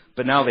unclean,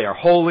 but now they are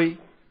holy.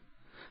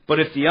 But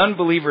if the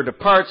unbeliever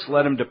departs,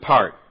 let him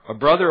depart. A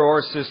brother or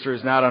a sister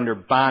is not under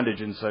bondage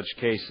in such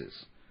cases,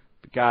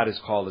 but God has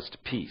called us to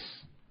peace.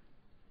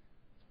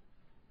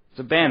 It's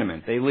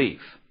abandonment. They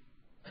leave.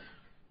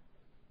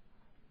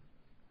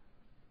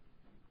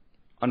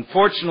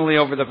 Unfortunately,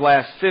 over the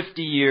last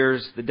 50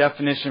 years, the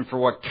definition for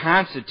what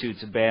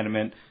constitutes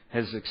abandonment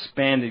has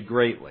expanded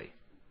greatly.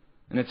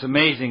 And it's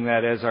amazing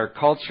that as our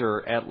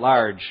culture at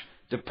large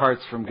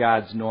departs from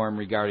God's norm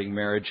regarding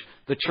marriage,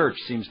 the church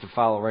seems to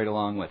follow right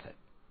along with it.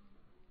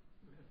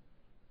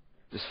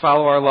 Just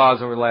follow our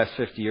laws over the last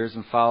 50 years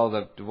and follow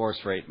the divorce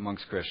rate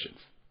amongst Christians.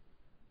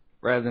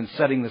 Rather than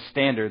setting the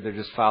standard, they're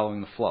just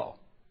following the flow.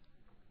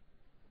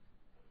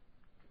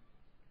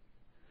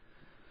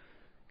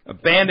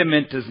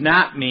 Abandonment does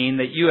not mean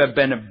that you have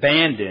been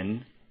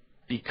abandoned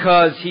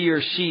because he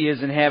or she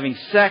isn't having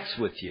sex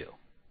with you.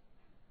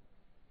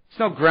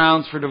 There's no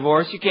grounds for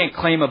divorce. You can't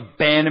claim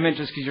abandonment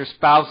just because your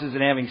spouse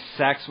isn't having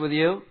sex with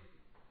you.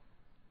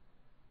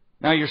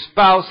 Now, your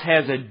spouse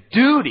has a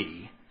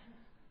duty.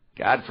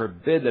 God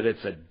forbid that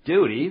it's a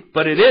duty,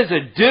 but it is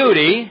a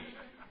duty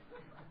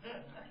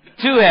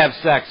to have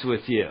sex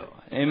with you.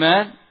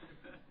 Amen?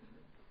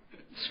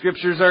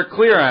 Scriptures are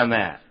clear on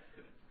that.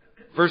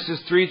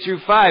 Verses 3 through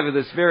 5 of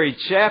this very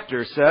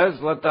chapter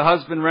says, "Let the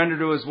husband render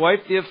to his wife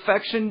the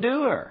affection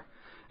due her,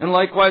 and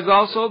likewise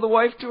also the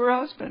wife to her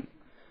husband.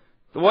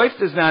 The wife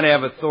does not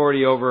have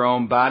authority over her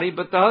own body,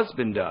 but the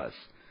husband does.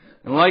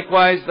 And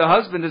likewise the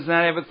husband does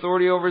not have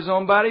authority over his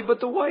own body,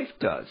 but the wife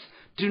does.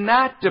 Do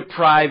not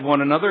deprive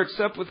one another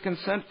except with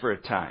consent for a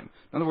time."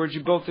 In other words,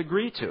 you both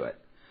agree to it.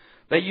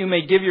 "That you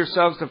may give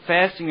yourselves to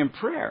fasting and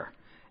prayer,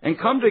 and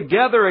come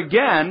together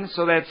again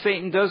so that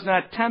Satan does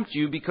not tempt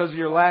you because of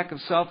your lack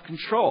of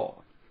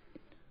self-control."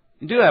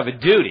 You do have a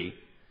duty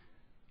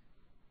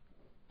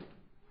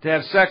to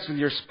have sex with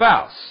your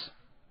spouse.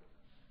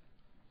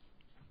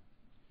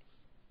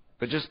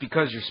 But just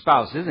because your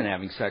spouse isn't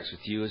having sex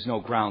with you is no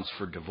grounds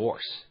for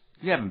divorce.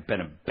 You haven't been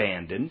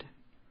abandoned.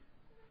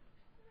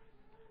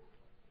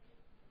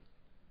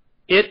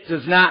 It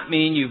does not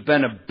mean you've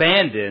been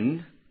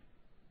abandoned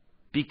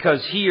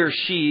because he or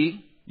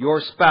she, your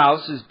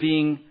spouse, is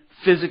being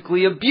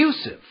physically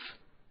abusive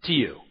to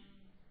you.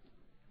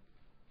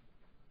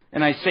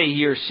 And I say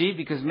he or she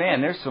because,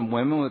 man, there's some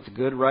women with a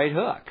good right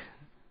hook.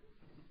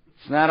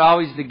 It's not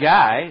always the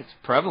guy. It's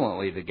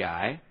prevalently the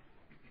guy.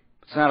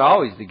 It's not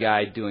always the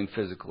guy doing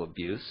physical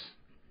abuse.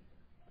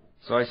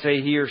 So I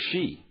say he or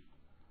she.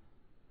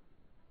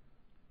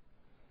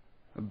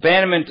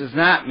 Abandonment does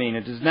not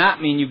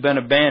mean you've been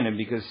abandoned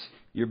because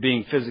you're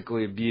being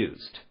physically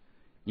abused.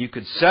 You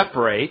could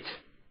separate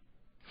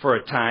for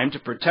a time to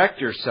protect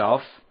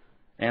yourself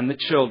and the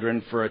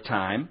children for a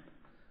time,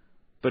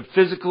 but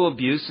physical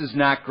abuse is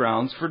not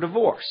grounds for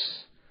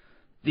divorce.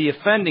 The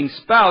offending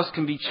spouse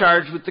can be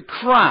charged with the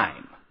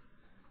crime.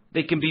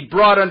 They can be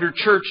brought under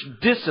church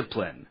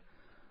discipline.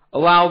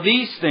 Allow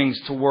these things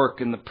to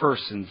work in the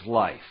person's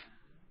life.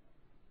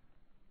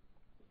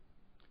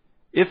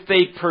 If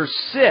they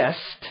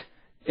persist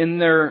in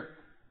their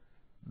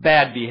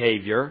bad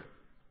behavior,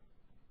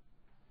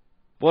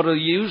 what will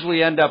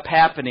usually end up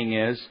happening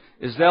is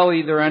they'll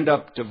either end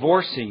up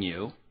divorcing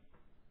you,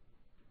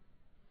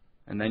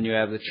 and then you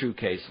have the true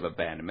case of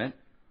abandonment,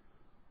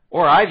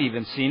 or I've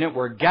even seen it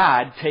where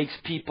God takes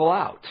people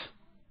out.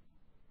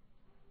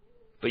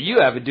 But you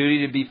have a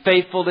duty to be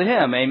faithful to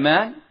Him,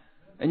 amen?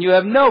 And you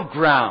have no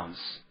grounds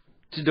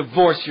to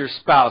divorce your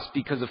spouse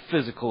because of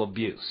physical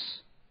abuse.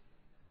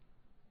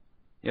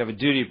 You have a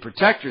duty to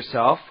protect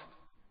yourself,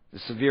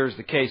 as severe as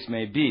the case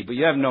may be, but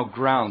you have no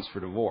grounds for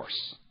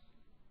divorce.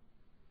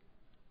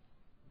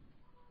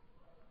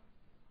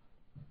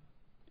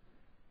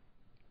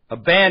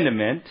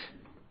 Abandonment,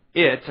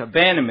 it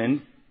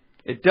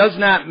does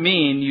not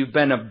mean you've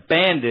been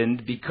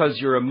abandoned because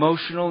your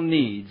emotional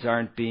needs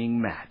aren't being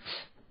met,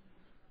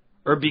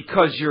 or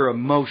because you're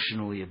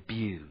emotionally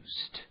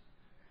abused.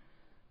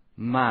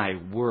 My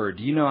word,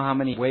 do you know how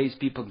many ways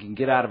people can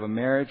get out of a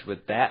marriage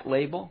with that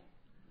label?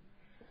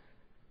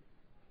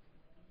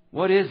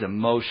 What is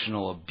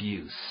emotional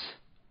abuse?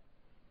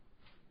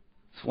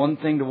 It's one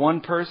thing to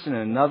one person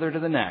and another to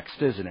the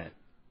next, isn't it?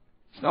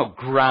 There's no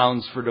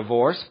grounds for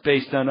divorce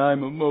based on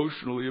I'm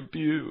emotionally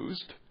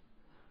abused.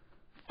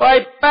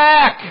 Fight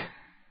back!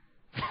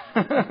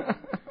 That's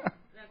right.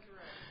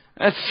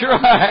 That's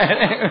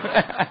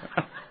right.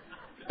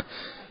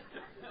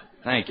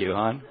 Thank you,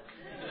 hon.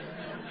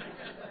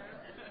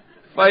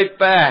 Fight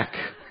back.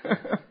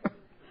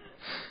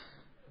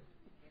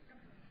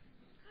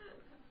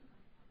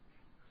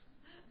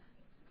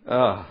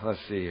 Oh, let's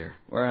see here.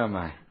 Where am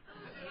I?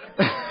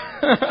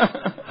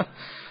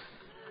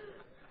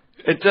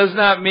 It does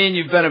not mean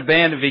you've been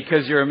abandoned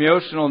because your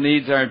emotional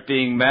needs aren't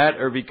being met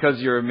or because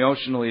you're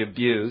emotionally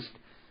abused,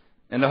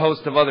 and a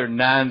host of other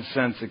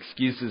nonsense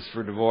excuses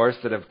for divorce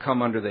that have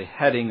come under the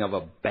heading of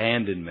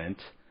abandonment.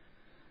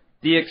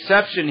 The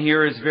exception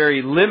here is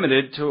very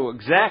limited to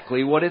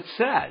exactly what it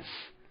says.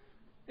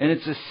 And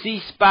it's a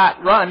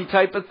see-spot run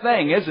type of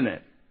thing, isn't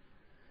it?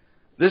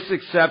 This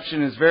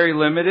exception is very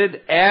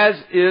limited, as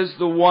is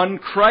the one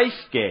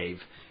Christ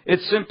gave. It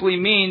simply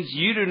means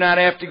you do not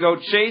have to go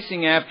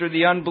chasing after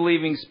the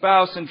unbelieving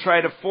spouse and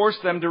try to force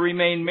them to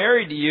remain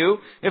married to you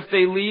if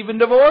they leave and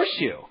divorce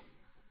you.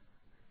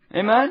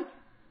 Amen?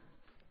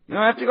 You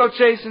don't have to go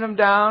chasing them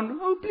down.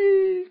 Oh,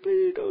 please,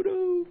 please, don't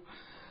do.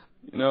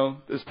 You know,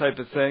 this type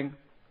of thing.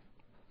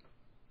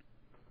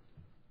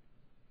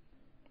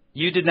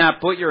 You did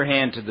not put your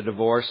hand to the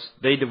divorce.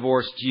 They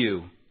divorced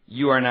you.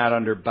 You are not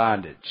under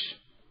bondage.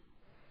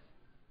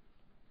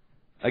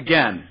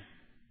 Again,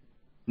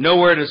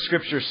 nowhere does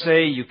Scripture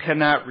say you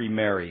cannot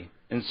remarry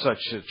in such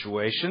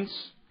situations.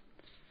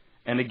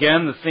 And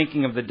again, the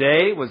thinking of the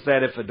day was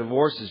that if a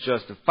divorce is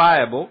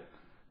justifiable,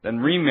 then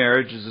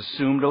remarriage is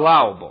assumed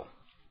allowable.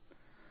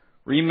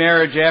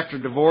 Remarriage after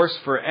divorce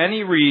for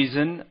any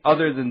reason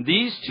other than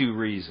these two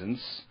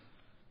reasons,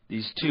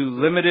 these two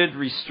limited,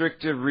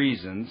 restrictive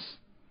reasons,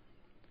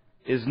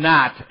 is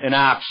not an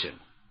option.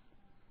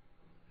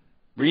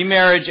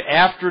 Remarriage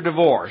after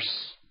divorce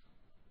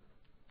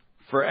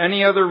for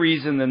any other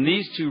reason than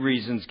these two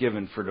reasons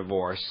given for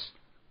divorce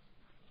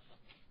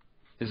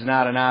is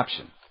not an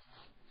option.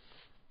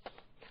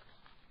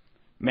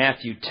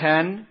 Matthew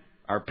 10,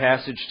 our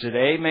passage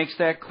today, makes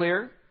that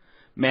clear.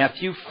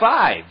 Matthew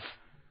 5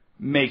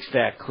 makes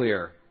that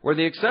clear, where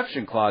the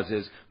exception clause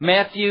is.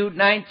 Matthew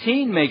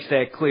 19 makes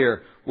that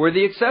clear, where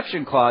the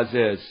exception clause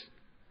is.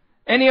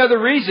 Any other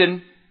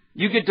reason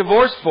you get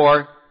divorced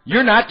for,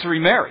 you're not to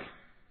remarry.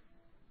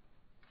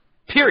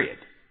 Period.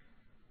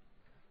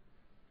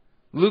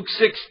 Luke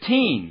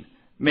 16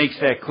 makes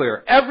that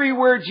clear.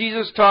 Everywhere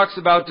Jesus talks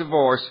about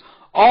divorce,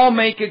 all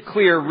make it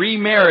clear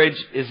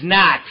remarriage is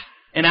not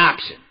an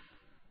option.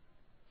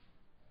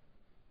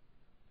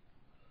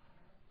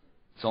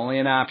 It's only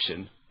an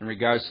option in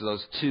regards to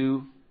those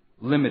two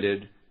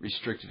limited,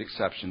 restricted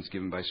exceptions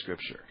given by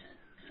Scripture.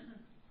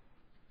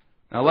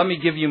 Now let me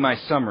give you my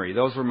summary.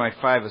 Those were my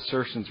 5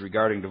 assertions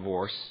regarding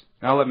divorce.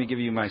 Now let me give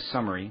you my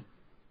summary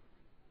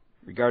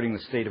regarding the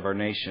state of our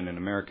nation and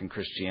American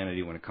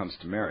Christianity when it comes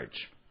to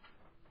marriage.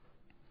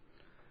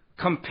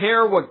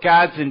 Compare what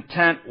God's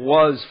intent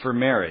was for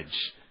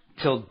marriage,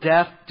 till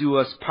death do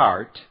us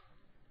part,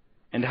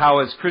 and how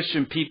as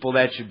Christian people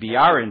that should be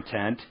our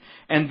intent,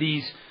 and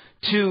these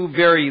two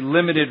very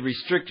limited,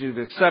 restrictive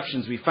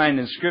exceptions we find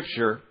in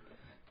Scripture.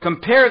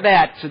 Compare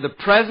that to the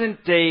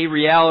present day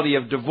reality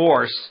of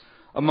divorce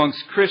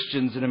amongst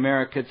Christians in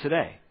America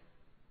today.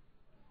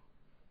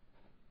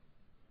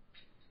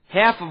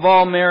 Half of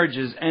all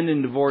marriages end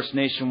in divorce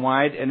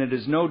nationwide, and it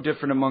is no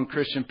different among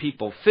Christian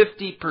people.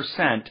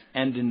 50%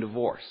 end in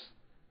divorce.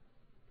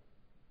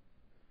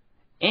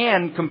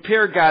 And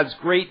compare God's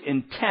great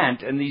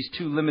intent and these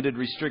two limited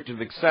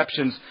restrictive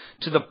exceptions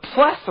to the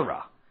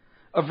plethora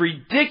of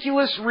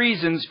ridiculous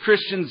reasons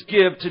Christians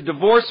give to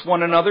divorce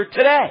one another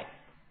today.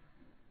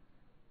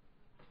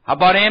 How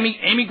about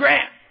Amy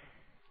Grant?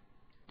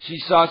 She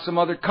saw some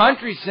other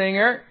country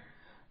singer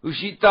who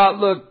she thought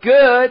looked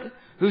good,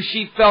 who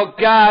she felt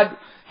God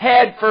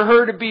had for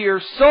her to be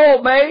her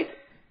soulmate,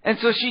 and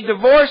so she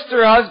divorced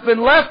her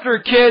husband, left her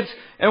kids,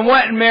 and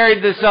went and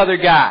married this other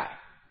guy.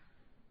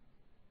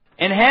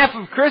 And half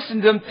of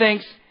Christendom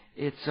thinks,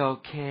 it's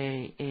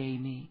okay,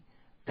 Amy.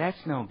 That's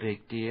no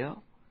big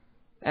deal.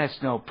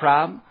 That's no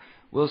problem.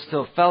 We'll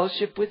still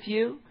fellowship with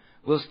you.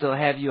 We'll still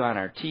have you on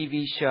our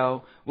TV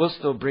show. We'll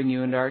still bring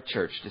you into our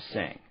church to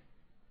sing.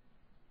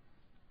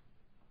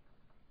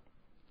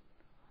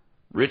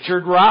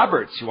 Richard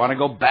Roberts. You want to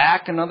go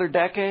back another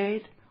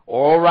decade?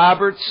 Oral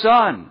Roberts'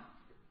 son.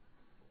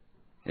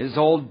 His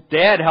old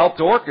dad helped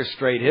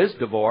orchestrate his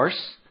divorce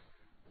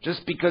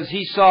just because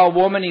he saw a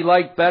woman he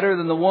liked better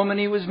than the woman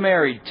he was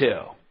married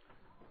to.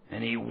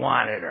 And he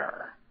wanted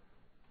her.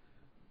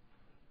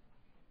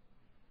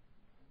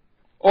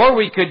 Or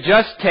we could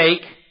just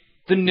take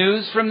the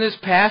news from this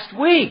past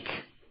week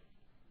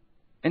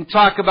and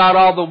talk about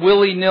all the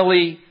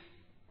willy-nilly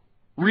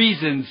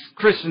reasons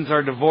Christians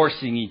are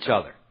divorcing each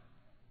other.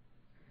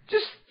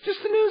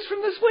 Just the news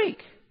from this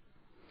week.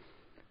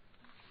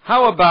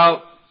 How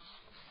about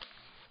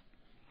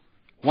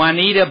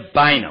Juanita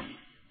Bynum?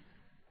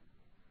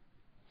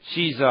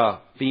 She's a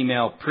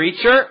female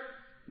preacher,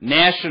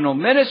 national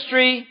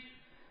ministry,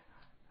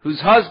 whose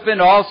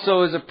husband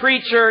also is a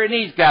preacher, and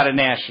he's got a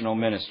national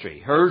ministry.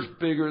 Hers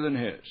bigger than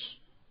his.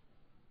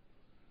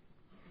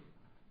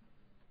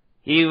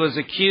 He was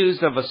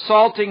accused of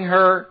assaulting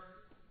her.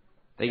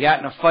 They got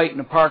in a fight in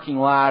the parking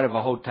lot of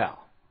a hotel.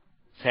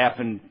 This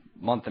happened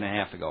a month and a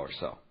half ago or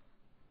so.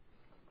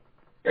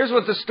 Here's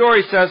what the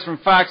story says from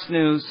Fox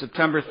News,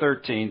 September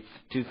 13th,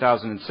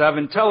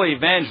 2007.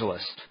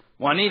 Televangelist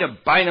Juanita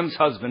Bynum's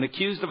husband,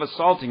 accused of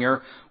assaulting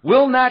her,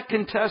 will not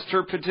contest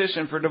her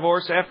petition for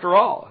divorce after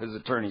all, his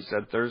attorney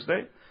said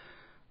Thursday.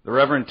 The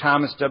Reverend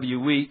Thomas W.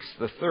 Weeks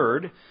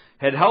III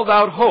had held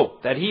out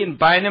hope that he and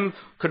Bynum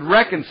could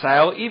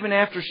reconcile even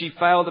after she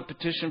filed a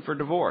petition for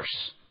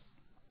divorce.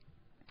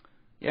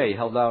 Yeah, he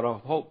held out a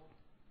hope.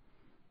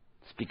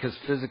 It's because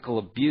physical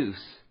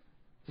abuse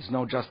is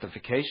no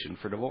justification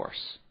for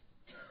divorce.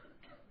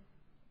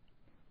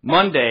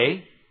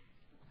 Monday,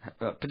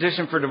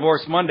 petition for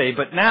divorce Monday,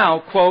 but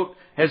now, quote,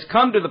 has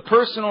come to the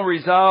personal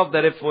resolve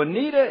that if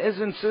Juanita is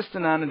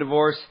insistent on a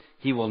divorce,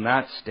 he will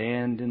not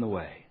stand in the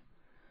way,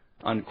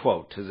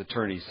 unquote, his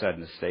attorney said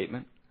in a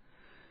statement.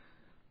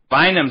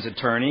 Bynum's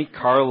attorney,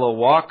 Carla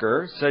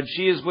Walker, said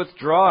she is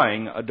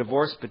withdrawing a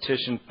divorce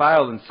petition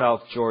filed in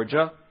South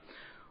Georgia,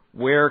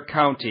 Ware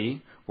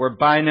County, where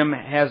Bynum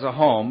has a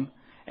home,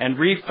 and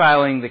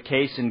refiling the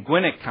case in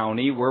Gwinnett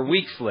County, where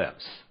Weeks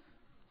lives.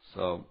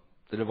 So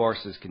the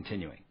divorce is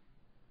continuing.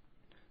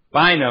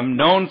 Bynum,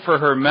 known for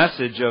her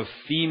message of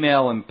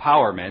female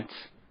empowerment.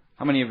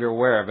 How many of you are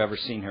aware I've ever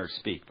seen her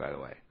speak, by the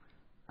way?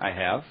 I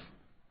have.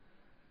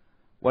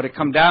 What it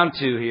come down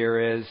to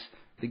here is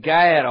the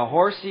guy had a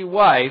horsey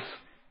wife,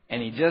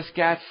 and he just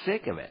got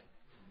sick of it.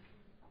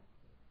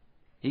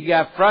 He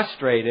got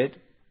frustrated,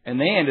 and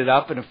they ended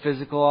up in a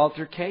physical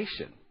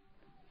altercation.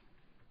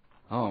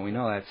 Oh, we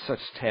know that's such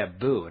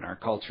taboo in our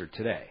culture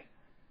today.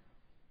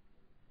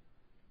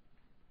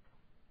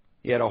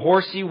 He had a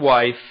horsey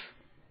wife,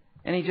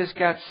 and he just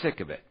got sick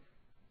of it.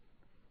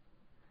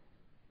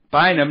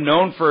 Bynum,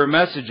 known for her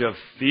message of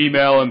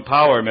female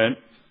empowerment,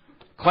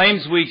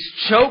 claims Weeks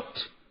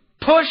choked,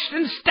 pushed,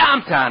 and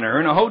stomped on her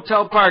in a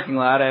hotel parking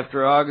lot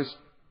after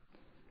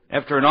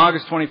an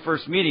August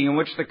 21st meeting in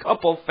which the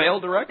couple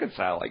failed to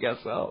reconcile. I guess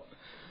so.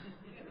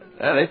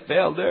 Yeah, they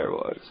failed there.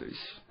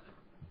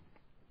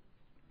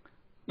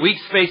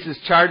 Weeks faces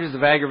charges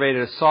of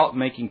aggravated assault and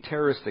making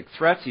terroristic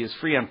threats. He is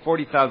free on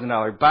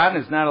 $40,000 bond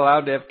and is not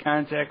allowed to have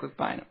contact with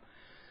Bynum.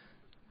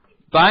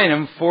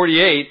 Bynum,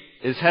 48,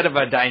 is head of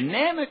a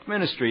dynamic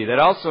ministry that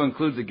also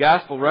includes a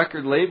gospel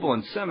record label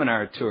and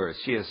seminar tours.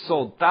 She has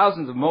sold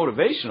thousands of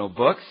motivational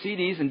books,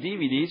 CDs, and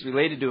DVDs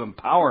related to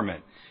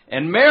empowerment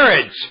and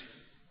marriage.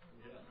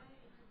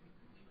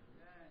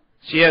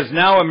 She has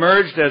now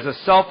emerged as a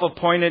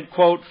self-appointed,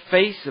 quote,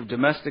 face of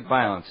domestic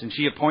violence, and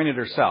she appointed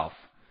herself.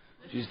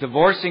 She's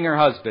divorcing her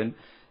husband,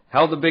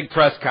 held a big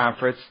press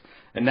conference,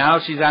 and now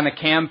she's on a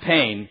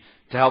campaign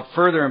to help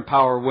further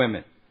empower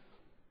women,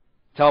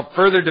 to help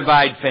further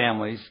divide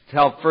families, to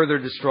help further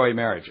destroy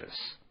marriages.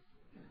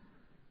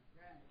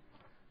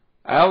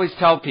 I always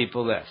tell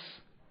people this.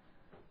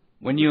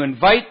 When you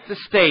invite the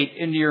state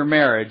into your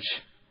marriage,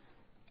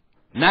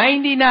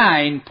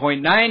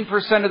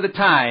 99.9% of the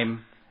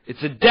time,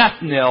 it's a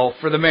death knell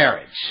for the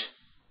marriage.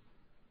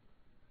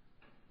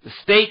 The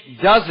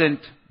state doesn't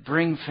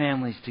bring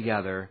families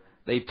together.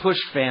 They push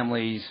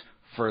families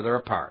further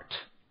apart.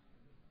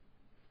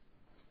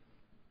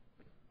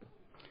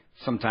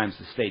 Sometimes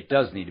the state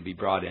does need to be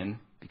brought in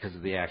because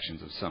of the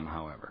actions of some,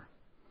 however.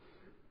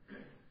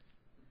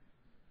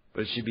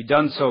 But it should be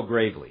done so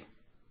gravely.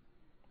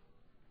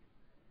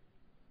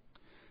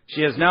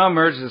 She has now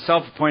emerged as a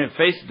self-appointed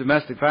face of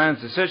domestic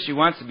violence and says she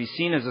wants to be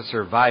seen as a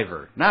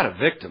survivor, not a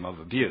victim of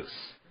abuse.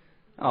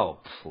 Oh,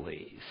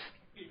 please.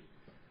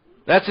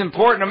 That's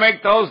important to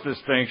make those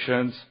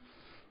distinctions.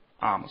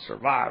 I'm a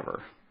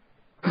survivor,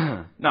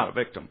 not a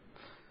victim.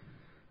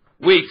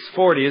 Weeks,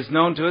 40, is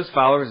known to his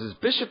followers as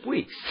Bishop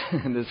Weeks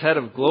and is head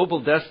of Global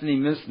Destiny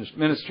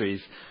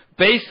Ministries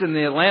based in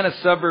the Atlanta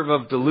suburb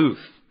of Duluth.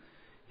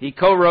 He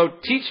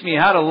co-wrote Teach Me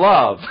How to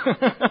Love.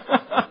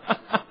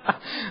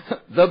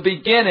 The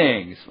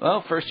Beginnings.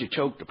 Well, first you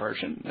choke the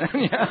person.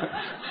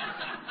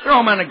 Throw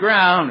them on the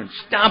ground and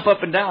stomp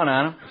up and down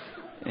on them.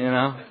 You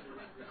know.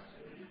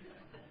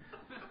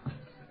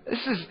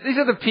 These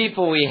are the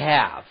people we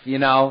have, you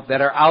know, that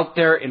are out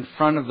there in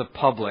front of the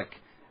public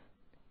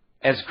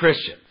as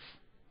Christians.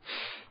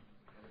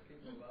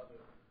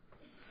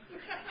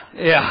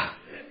 Yeah,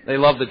 they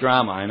love the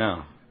drama, I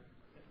know.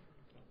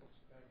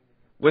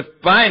 With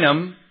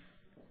Bynum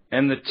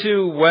and the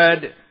two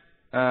wed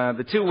in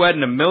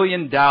 $1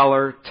 million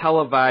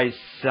televised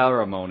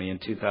ceremony in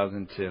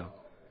 2002.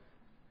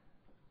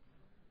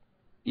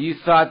 You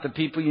thought the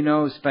people you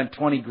know who spent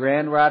 20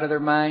 grand were out of their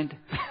mind?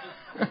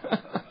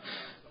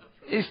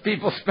 These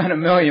people spent $1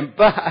 million.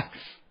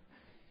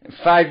 And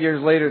 5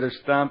 years later, they're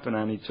stomping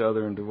on each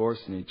other and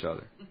divorcing each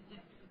other.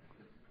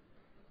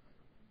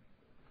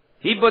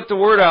 He put the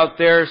word out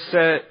there,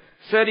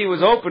 said he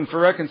was open for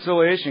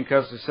reconciliation.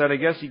 Custer said, I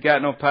guess he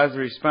got no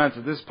positive response.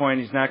 At this point,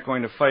 he's not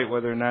going to fight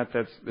whether or not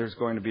there's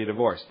going to be a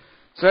divorce.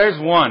 So there's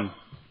one.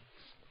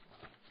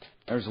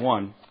 This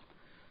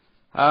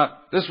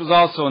was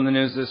also in the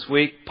news this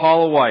week.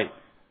 Paula White,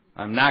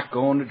 I'm not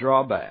going to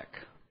draw back.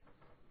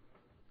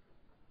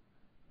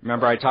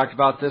 Remember I talked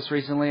about this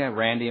recently?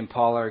 Randy and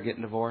Paula are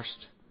getting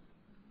divorced.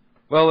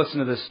 Well, listen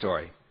to this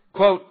story.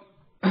 Quote,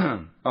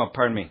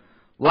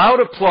 loud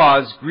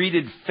applause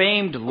greeted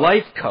famed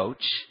life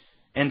coach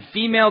and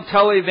female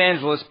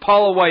televangelist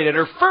Paula White at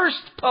her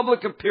first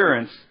public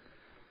appearance,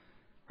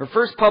 her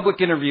first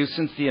public interview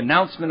since the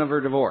announcement of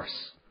her divorce.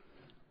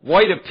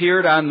 White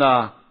appeared on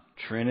the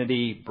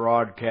Trinity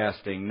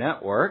Broadcasting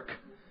Network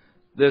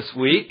this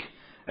week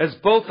as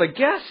both a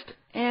guest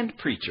and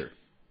preacher,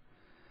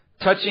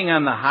 touching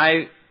on the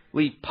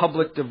highly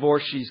public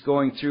divorce she's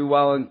going through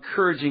while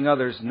encouraging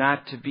others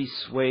not to be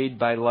swayed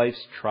by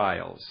life's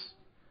trials.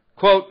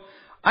 Quote,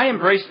 I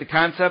embrace the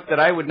concept that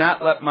I would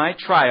not let my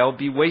trial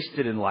be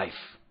wasted in life,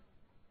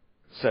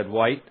 said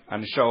White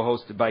on a show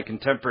hosted by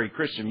contemporary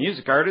Christian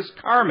music artist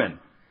Carmen.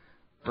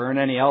 Burn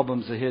any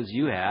albums of his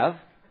you have.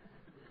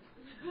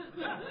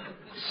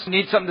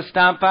 Need something to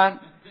stomp on?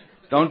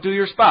 Don't do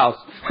your spouse.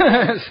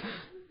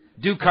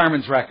 Do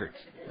Carmen's records.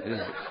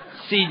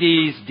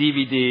 CDs,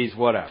 DVDs,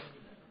 whatever.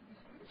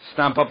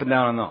 Stomp up and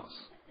down on those.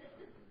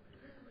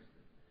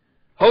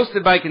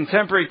 Hosted by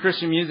contemporary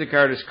Christian music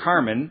artist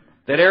Carmen,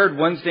 that aired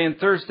Wednesday and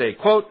Thursday.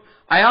 Quote,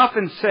 I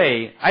often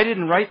say I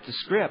didn't write the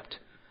script,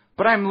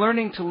 but I'm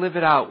learning to live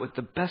it out with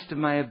the best of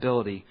my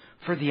ability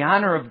for the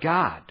honor of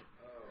God,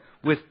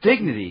 with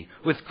dignity,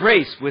 with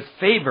grace, with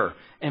favor,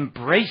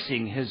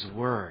 embracing His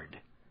Word.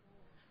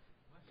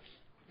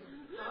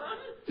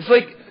 It's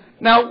like,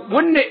 now,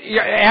 wouldn't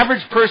your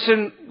average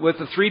person with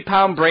a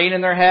 3-pound brain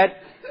in their head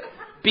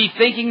be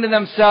thinking to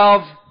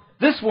themselves,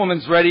 this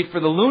woman's ready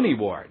for the loony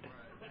ward.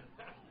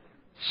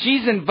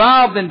 She's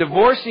involved in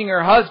divorcing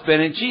her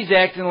husband, and she's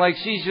acting like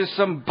she's just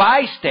some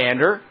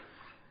bystander,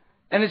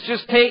 and it's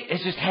just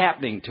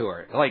happening to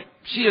her. Like,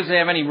 she doesn't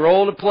have any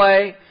role to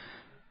play.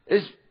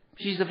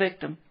 She's a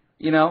victim,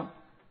 you know?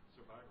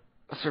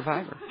 A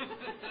survivor.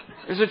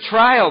 There's a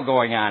trial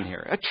going on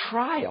here. A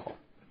trial.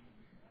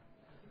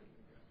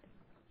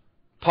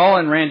 Paul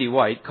and Randy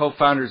White,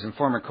 co-founders and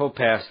former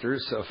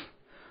co-pastors of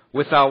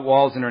Without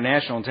Walls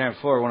International in Tampa,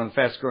 Florida, one of the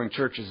fastest-growing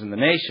churches in the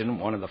nation,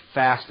 one of the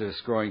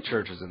fastest-growing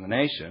churches in the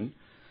nation,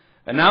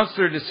 announced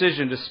their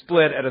decision to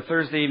split at a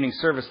Thursday evening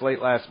service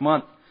late last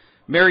month.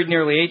 Married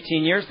nearly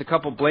 18 years, the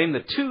couple blamed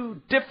the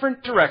two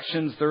different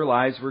directions their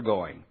lives were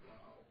going.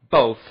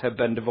 Both have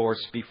been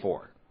divorced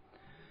before.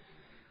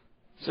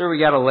 So we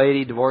got a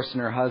lady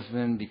divorcing her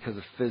husband because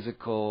of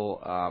physical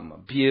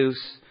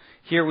abuse.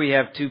 Here we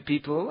have two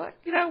people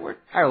who,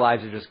 our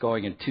lives are just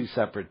going in two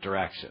separate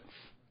directions.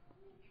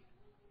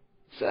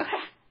 So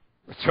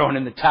we're throwing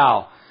in the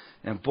towel.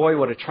 And boy,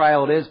 what a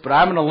trial it is. But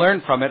I'm going to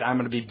learn from it. I'm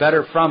going to be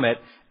better from it.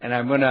 And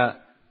I'm going to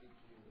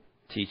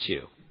teach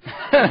you.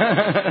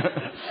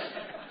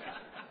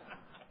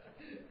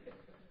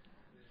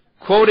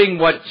 Quoting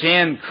what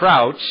Jan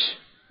Crouch,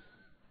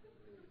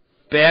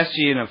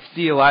 bastion of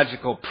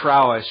theological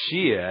prowess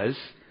she is,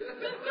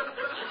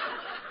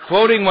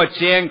 quoting what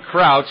Jan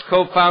Crouch,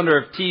 co-founder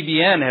of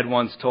TBN, had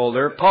once told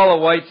her, Paula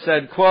White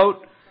said,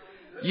 quote,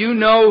 you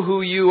know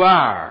who you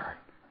are.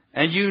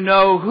 And you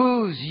know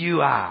whose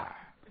you are.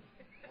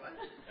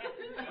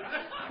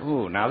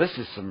 Ooh, now this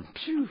is some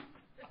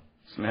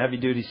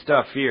heavy-duty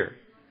stuff here.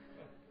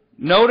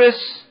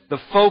 Notice the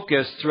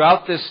focus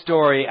throughout this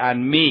story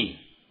on me,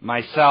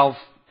 myself,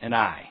 and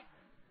I.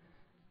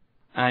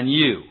 On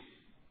you.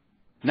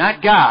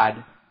 Not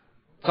God.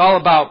 It's all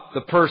about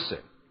the person.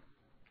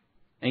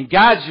 And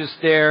God's just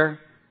there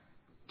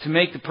to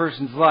make the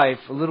person's life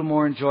a little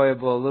more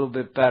enjoyable, a little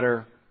bit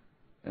better,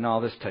 and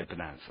all this type of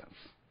nonsense.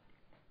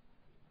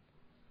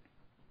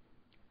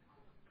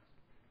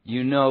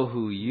 You know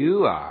who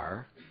you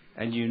are,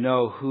 and you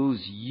know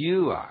whose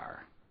you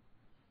are.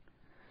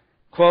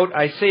 Quote,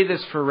 I say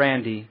this for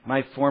Randy,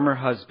 my former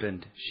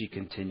husband, she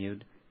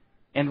continued.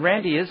 And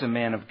Randy is a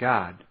man of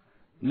God.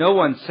 No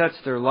one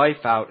sets their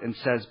life out and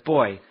says,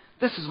 boy,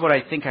 this is what I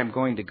think I'm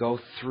going to go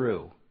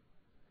through.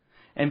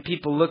 And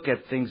people look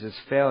at things as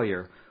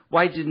failure.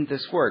 Why didn't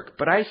this work?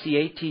 But I see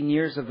 18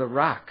 years of the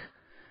rock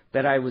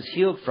that I was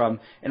healed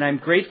from, and I'm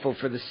grateful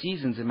for the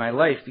seasons in my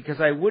life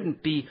because I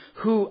wouldn't be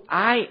who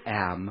I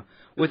am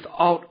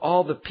without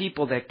all the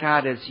people that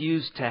God has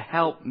used to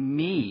help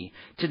me,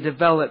 to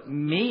develop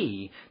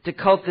me, to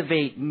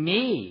cultivate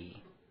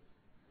me.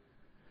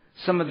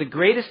 Some of the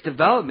greatest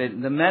development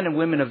in the men and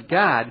women of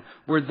God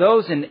were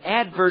those in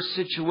adverse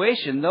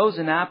situation, those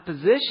in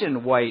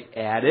opposition, White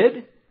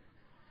added.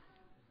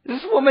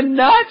 Is this woman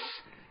nuts?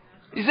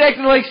 She's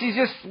acting like she's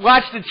just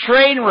watched a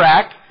train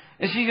wreck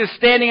and she's just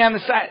standing on the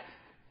side.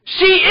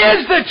 She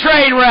is the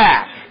train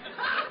wreck!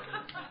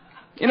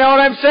 You know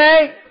what I'm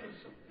saying?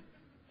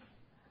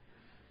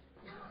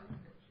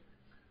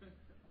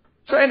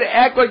 Trying to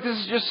act like this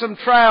is just some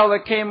trial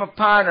that came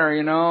upon her.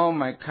 You know,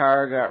 my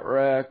car got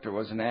wrecked, there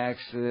was an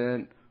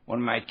accident, one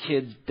of my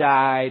kids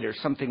died, or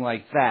something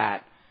like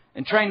that.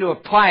 And trying to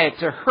apply it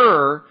to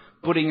her,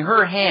 putting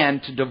her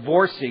hand to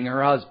divorcing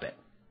her husband.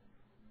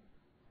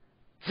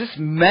 Is this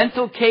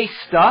mental case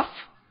stuff?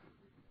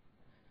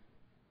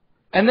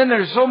 And then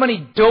there's so many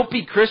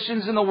dopey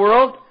Christians in the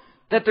world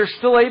that they're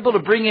still able to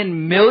bring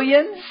in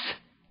millions?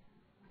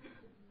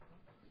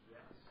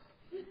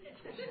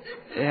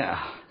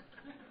 Yeah.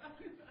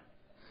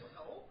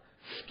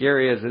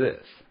 Scary as it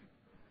is.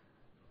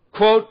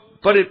 Quote,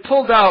 but it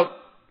pulled out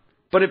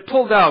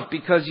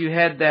because you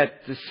had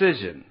that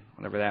decision,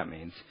 whatever that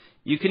means.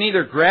 You can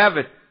either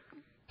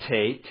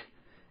gravitate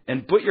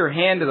and put your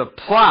hand to the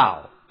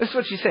plow. This is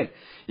what she's saying.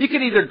 You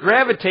can either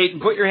gravitate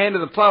and put your hand to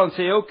the plow and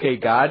say, okay,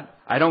 God,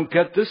 I don't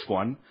get this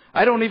one.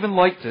 I don't even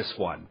like this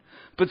one.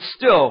 But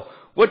still,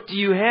 what do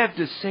you have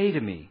to say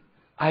to me?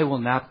 I will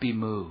not be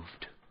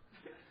moved.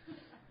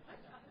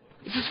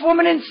 Is this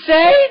woman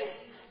insane?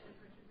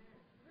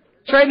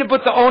 Trying to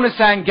put the onus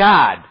on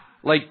God.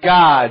 Like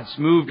God's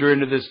moved her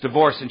into this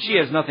divorce and she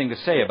has nothing to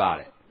say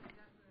about it.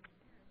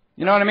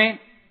 You know what I mean?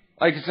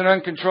 Like it's an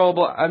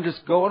uncontrollable, I'm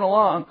just going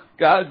along.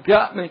 God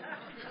got me.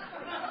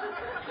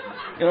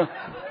 You know,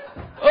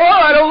 oh,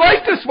 I don't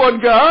like this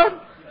one, God.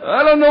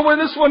 I don't know where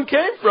this one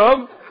came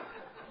from.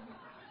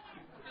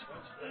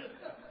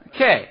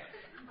 Okay.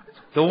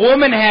 The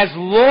woman has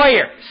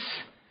lawyers.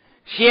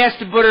 She has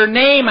to put her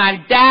name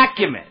on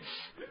documents.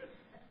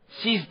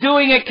 She's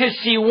doing it because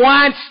she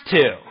wants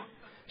to.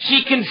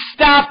 She can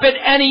stop it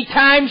any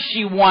time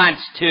she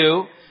wants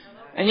to.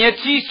 And yet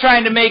she's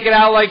trying to make it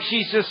out like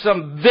she's just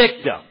some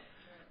victim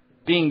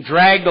being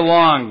dragged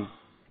along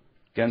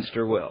against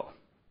her will.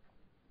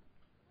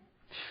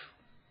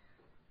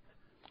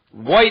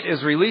 White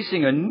is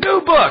releasing a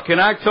new book in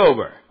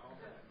October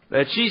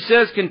that she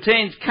says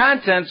contains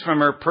contents from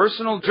her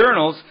personal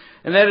journals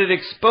and that it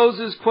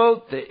exposes,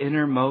 quote, the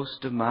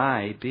innermost of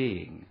my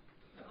being.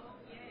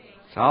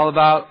 It's all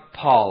about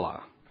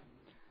Paula.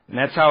 And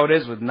that's how it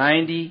is with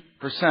 90%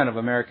 of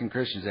American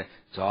Christians.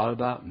 It's all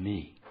about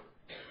me.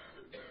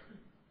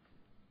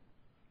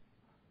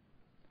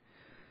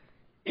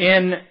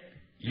 In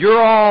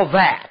You're All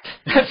That.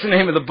 That's the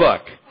name of the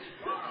book.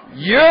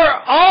 You're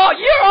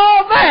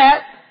all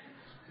that.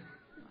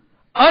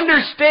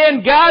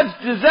 Understand God's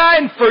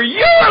design for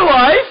your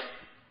life.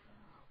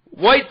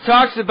 White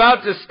talks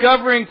about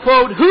discovering,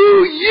 quote,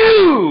 who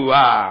you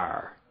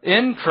are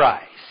in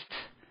Christ.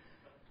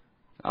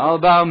 All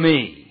about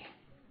me.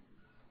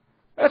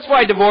 That's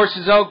why divorce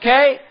is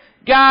okay.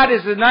 God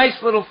is a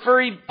nice little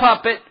furry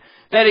puppet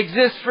that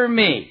exists for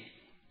me.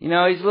 You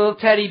know, he's a little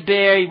teddy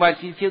bear. He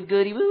wants you to feel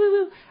good.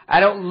 Woo. I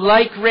don't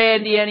like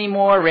Randy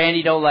anymore.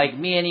 Randy don't like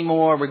me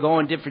anymore. We're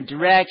going different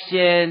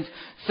directions.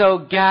 So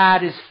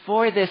God is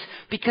for this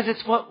because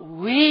it's what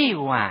we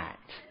want.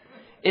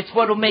 It's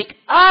what will make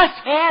us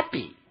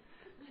happy.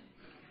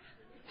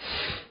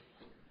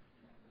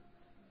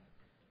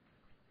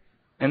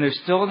 And there's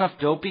still enough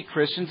dopey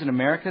Christians in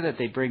America that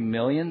they bring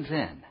millions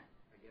in.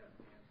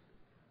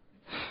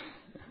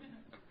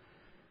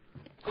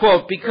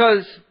 Quote,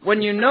 because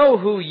when you know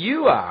who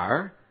you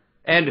are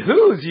and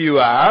whose you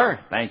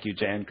are, thank you,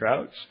 Jan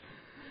Crouch,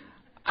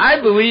 I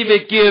believe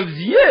it gives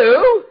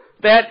you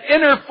that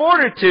inner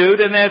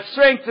fortitude and that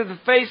strength to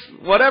face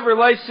whatever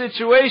life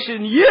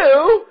situation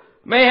you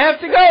may have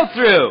to go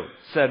through,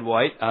 said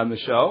White on the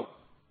show.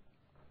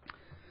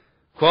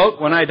 Quote,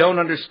 when I don't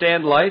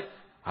understand life,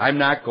 I'm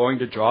not going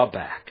to draw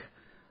back.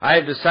 I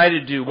have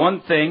decided to do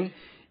one thing,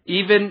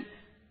 even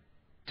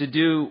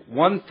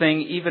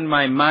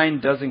my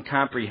mind doesn't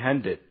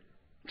comprehend it.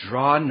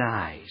 Draw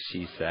nigh,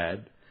 she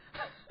said.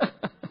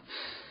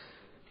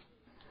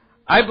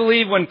 I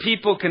believe when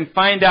people can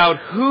find out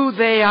who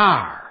they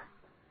are,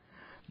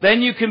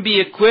 then you can be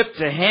equipped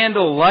to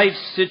handle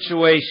life's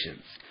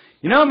situations.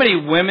 You know how many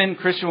women,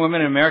 Christian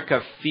women in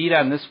America, feed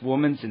on this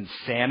woman's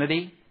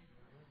insanity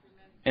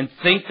and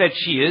think that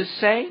she is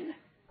sane?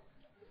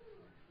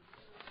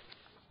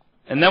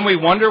 And then we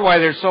wonder why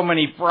there's so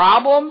many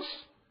problems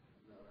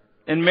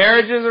in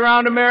marriages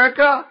around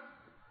America?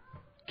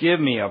 Give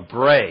me a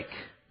break.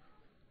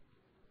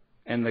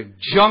 And the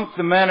junk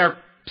the men are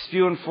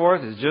spewing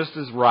forth is just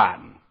as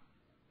rotten.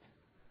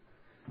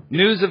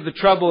 News of the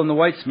trouble in the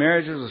Whites'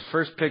 marriages was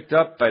first picked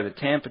up by the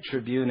Tampa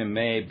Tribune in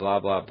May, blah,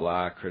 blah,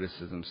 blah.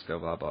 Criticism still,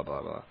 blah, blah,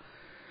 blah,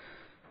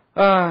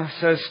 blah.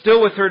 Says,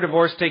 still with her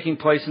divorce taking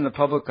place in the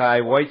public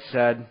eye, White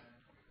said,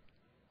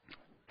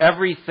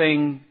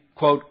 everything,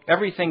 quote,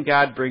 everything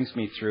God brings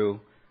me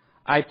through,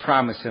 I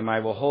promise Him I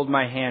will hold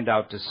my hand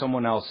out to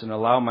someone else and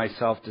allow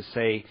myself to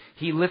say,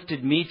 He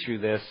lifted me through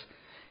this,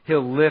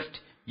 He'll lift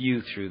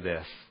you through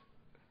this.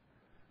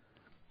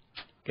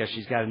 Guess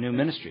she's got a new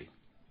ministry.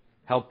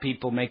 Help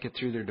people make it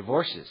through their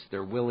divorces.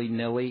 They're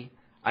willy-nilly,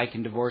 I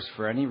can divorce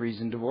for any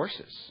reason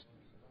divorces.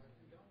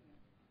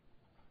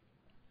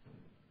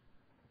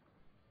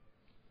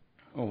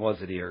 What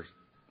was it here?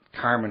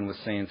 Carmen was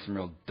saying some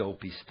real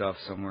dopey stuff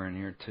somewhere in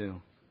here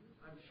too.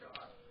 I'm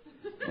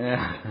shocked.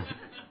 Yeah.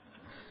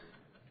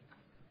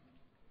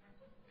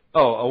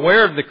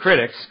 Aware of the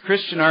critics,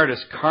 Christian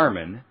artist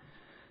Carmen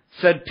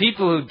said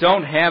people who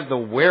don't have the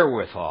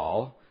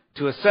wherewithal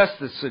to assess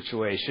the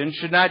situation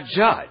should not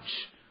judge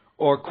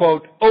or,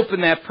 quote,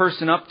 open that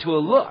person up to a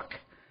look,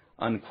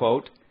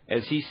 unquote,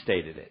 as he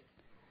stated it.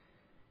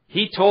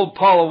 He told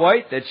Paula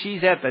White that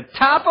she's at the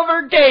top of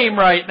her game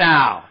right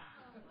now.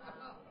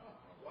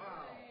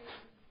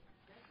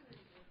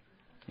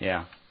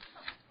 Yeah.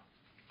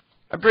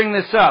 I bring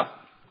this up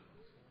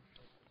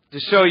to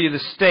show you the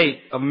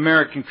state of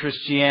American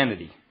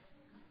Christianity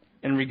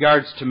in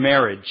regards to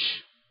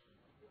marriage.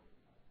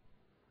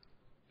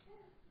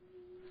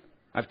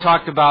 I've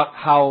talked about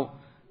how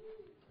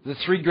the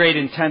three great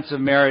intents of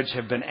marriage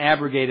have been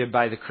abrogated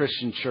by the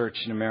Christian church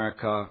in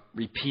America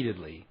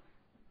repeatedly,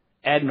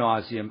 ad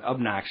nauseum,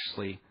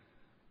 obnoxiously.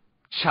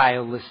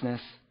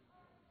 Childlessness.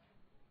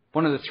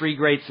 One of the three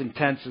great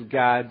intents of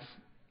God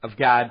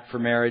for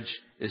marriage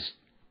is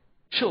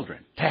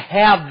children, to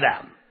have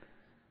them.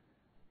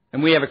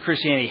 And we have a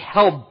Christianity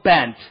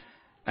hell-bent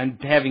on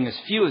having as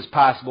few as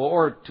possible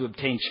or to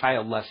obtain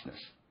childlessness.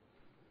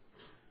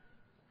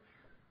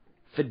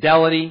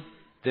 Fidelity,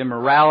 the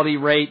immorality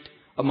rate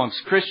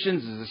amongst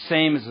Christians is the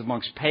same as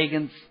amongst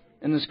pagans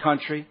in this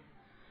country.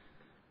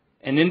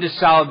 And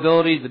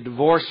indissolubility, the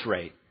divorce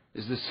rate,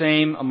 is the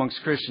same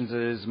amongst Christians as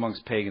it is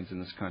amongst pagans in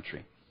this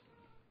country.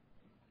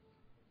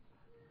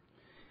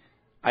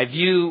 I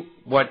view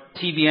what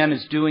TBN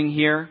is doing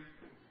here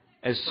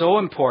as so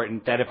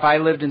important that if I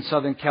lived in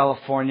Southern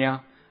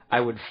California, I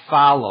would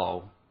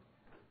follow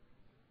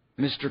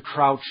Mr.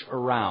 Crouch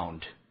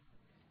around,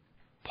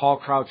 Paul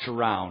Crouch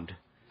around,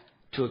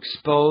 to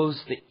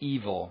expose the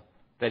evil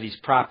that he's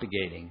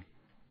propagating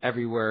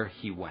everywhere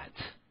he went.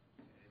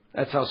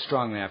 That's how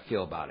strongly I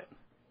feel about it.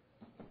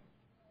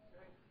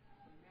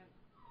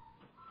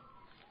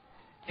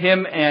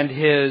 Him and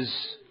his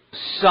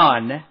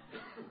son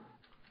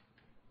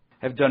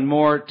have done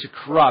more to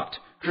corrupt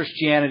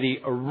Christianity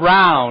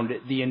around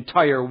the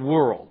entire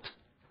world.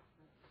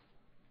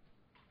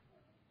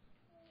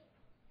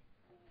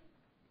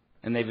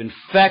 And they've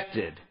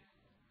infected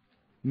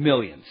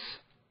millions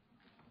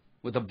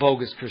with a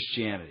bogus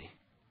Christianity.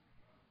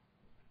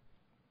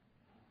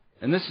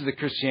 And this is the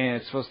Christianity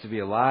that's supposed to be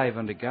alive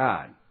unto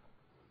God.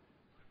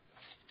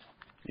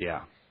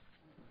 Yeah.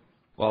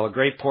 While a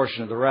great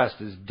portion of the rest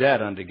is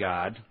dead unto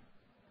God,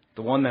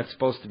 the one that's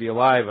supposed to be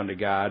alive unto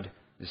God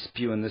is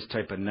spewing this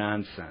type of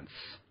nonsense.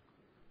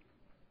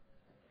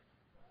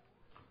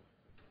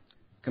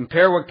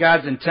 Compare what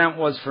God's intent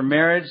was for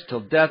marriage,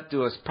 till death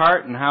do us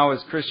part, and how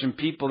as Christian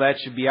people that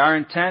should be our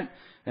intent,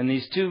 and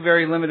these two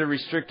very limited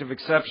restrictive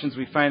exceptions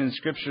we find in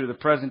Scripture to the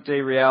present day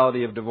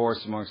reality of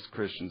divorce amongst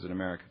Christians in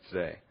America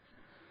today.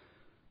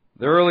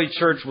 The early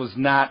church was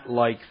not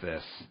like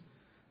this.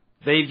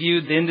 They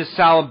viewed the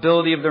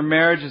indissolubility of their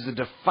marriage as a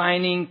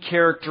defining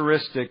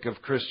characteristic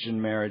of Christian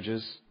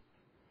marriages.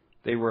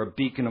 They were a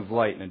beacon of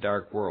light in a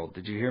dark world.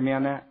 Did you hear me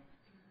on that?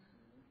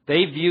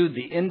 They viewed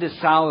the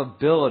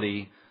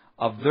indissolubility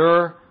of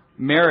their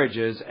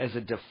marriages as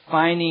a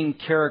defining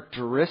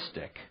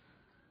characteristic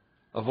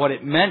of what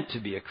it meant to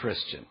be a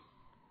Christian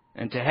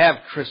and to have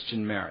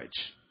Christian marriage.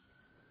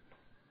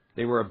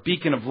 They were a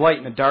beacon of light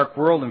in a dark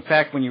world. In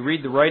fact, when you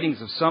read the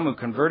writings of some who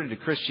converted to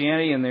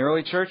Christianity in the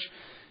early church,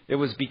 it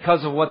was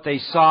because of what they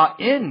saw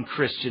in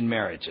Christian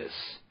marriages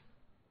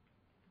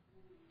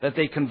that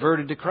they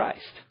converted to Christ.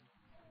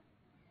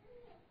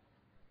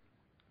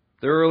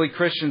 The early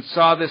Christians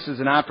saw this as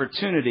an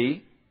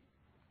opportunity,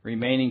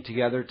 remaining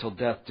together till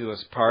death do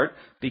us part,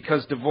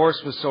 because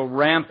divorce was so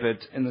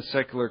rampant in the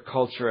secular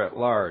culture at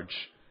large.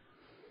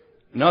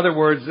 In other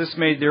words, this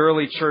made the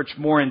early church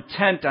more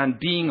intent on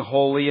being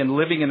holy and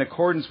living in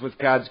accordance with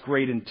God's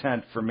great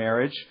intent for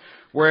marriage,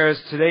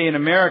 whereas today in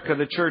America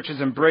the church has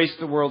embraced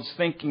the world's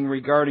thinking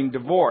regarding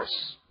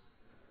divorce.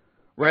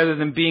 Rather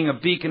than being a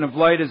beacon of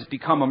light, it has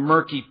become a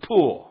murky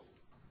pool.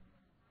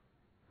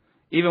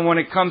 Even when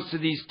it comes to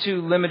these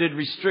two limited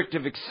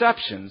restrictive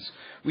exceptions,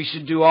 we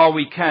should do all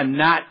we can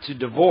not to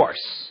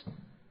divorce,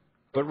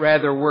 but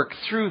rather work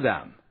through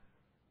them.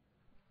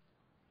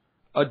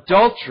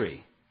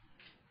 Adultery,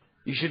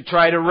 you should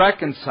try to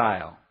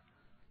reconcile.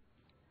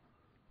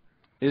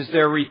 Is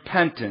there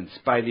repentance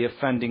by the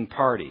offending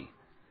party?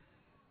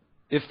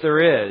 If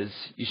there is,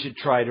 you should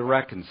try to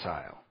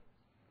reconcile.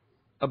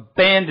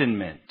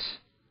 Abandonment,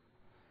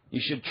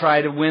 you should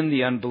try to win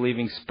the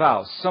unbelieving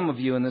spouse. Some of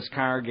you in this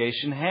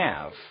congregation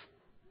have.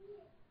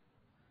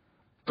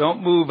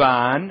 Don't move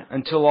on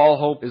until all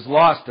hope is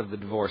lost of the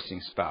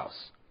divorcing spouse.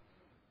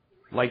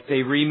 Like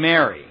they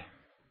remarry.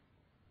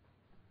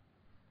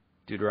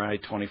 Deuteronomy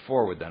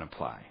 24 would then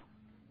apply.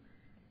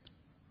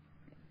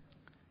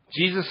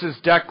 Jesus'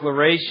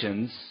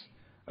 declarations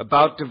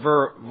about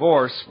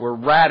divorce were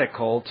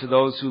radical to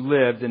those who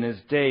lived in his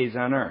days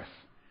on earth.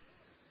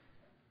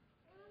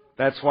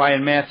 That's why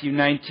in Matthew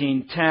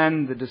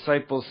 19:10 the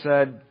disciples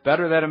said,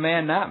 "Better that a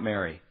man not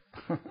marry."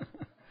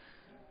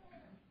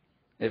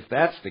 If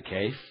that's the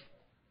case,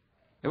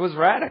 it was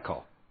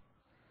radical.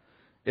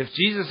 If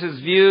Jesus'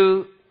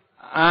 view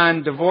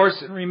on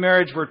divorce and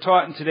remarriage were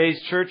taught in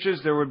today's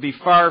churches, there would be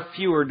far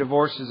fewer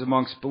divorces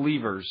amongst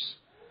believers.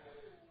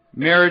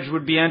 Marriage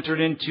would be entered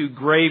into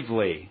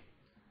gravely,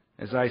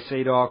 as I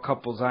say to all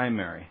couples I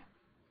marry.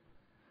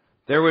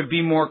 There would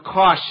be more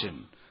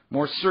caution,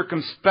 more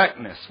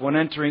circumspectness when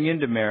entering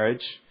into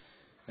marriage,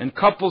 and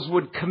couples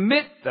would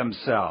commit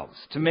themselves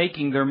to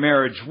making their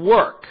marriage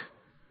work.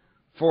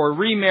 For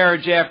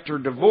remarriage after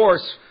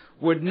divorce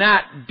would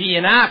not be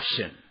an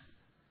option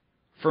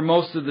for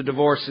most of the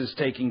divorces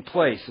taking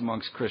place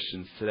amongst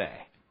Christians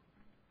today.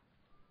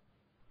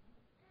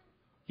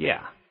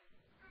 Yeah.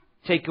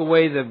 Take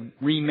away the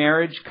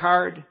remarriage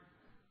card,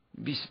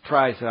 you'd be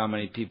surprised at how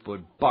many people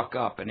would buck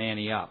up and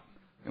ante up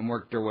and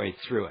work their way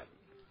through it.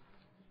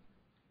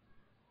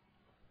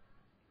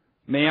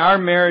 May our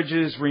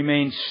marriages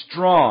remain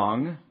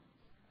strong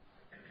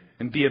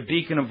and be a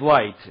beacon of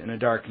light in a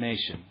dark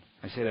nation.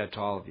 I say that to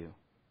all of you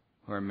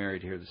who are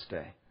married here this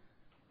day.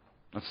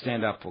 Let's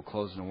stand up. We'll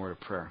close in a word of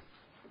prayer.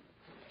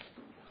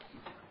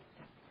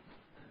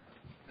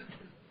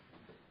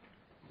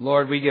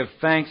 Lord, we give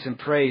thanks and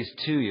praise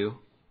to you.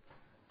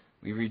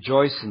 We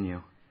rejoice in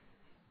you.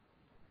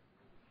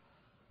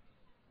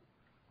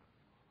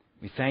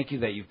 We thank you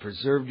that you've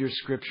preserved your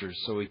scriptures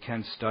so we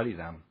can study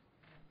them.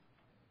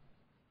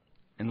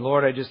 And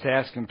Lord, I just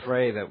ask and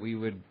pray that we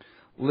would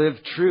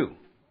live true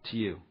to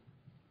you.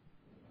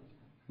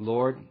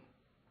 Lord,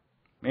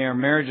 may our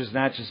marriages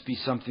not just be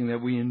something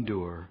that we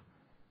endure.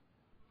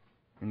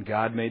 And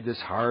God made this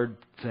hard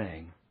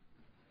thing.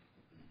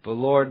 But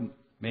Lord,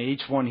 may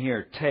each one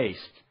here taste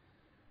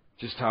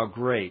just how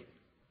great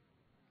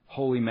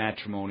holy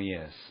matrimony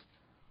is.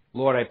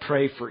 Lord, I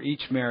pray for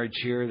each marriage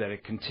here that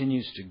it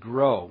continues to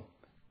grow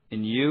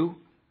in you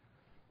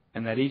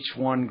and that each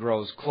one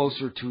grows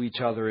closer to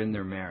each other in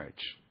their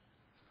marriage.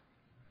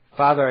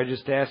 Father, I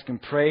just ask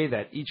and pray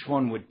that each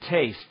one would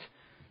taste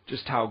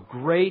just how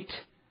great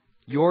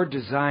your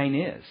design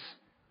is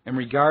in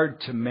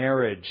regard to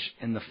marriage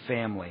and the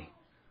family.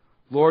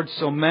 Lord,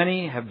 so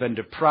many have been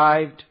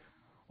deprived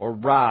or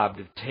robbed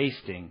of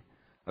tasting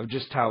of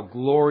just how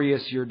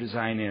glorious your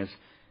design is.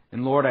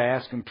 And Lord, I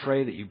ask and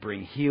pray that you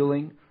bring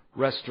healing,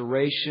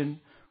 restoration,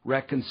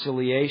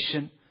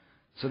 reconciliation,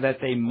 so that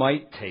they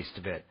might taste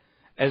of it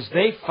as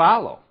they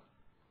follow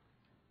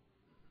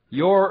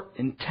your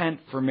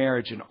intent for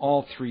marriage in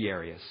all three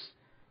areas: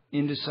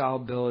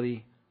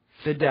 indissolubility,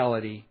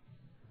 fidelity,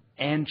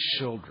 and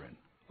children,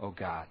 oh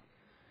God.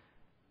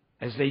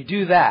 As they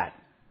do that,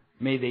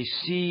 may they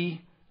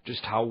see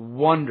just how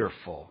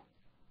wonderful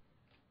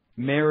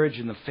marriage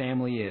and the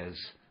family is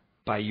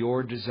by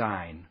your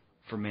design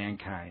for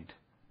mankind.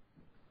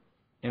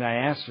 And I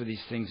ask for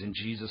these things in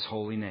Jesus'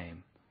 holy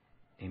name.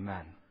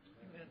 Amen.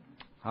 Amen.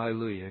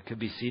 Hallelujah. Could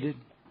be seated.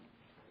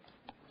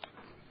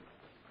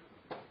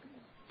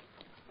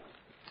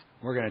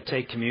 We're going to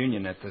take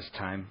communion at this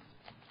time.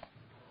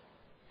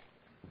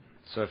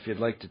 So if you'd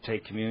like to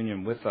take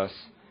communion with us,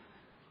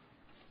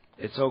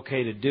 it's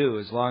okay to do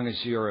as long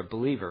as you're a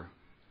believer.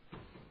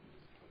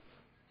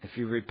 If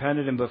you've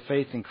repented and put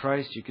faith in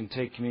Christ, you can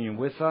take communion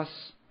with us.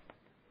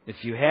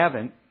 If you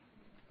haven't,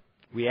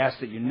 we ask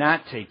that you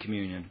not take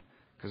communion,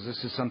 because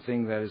this is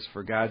something that is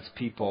for God's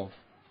people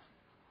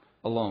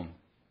alone.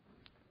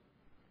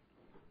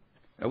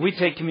 We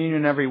take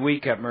communion every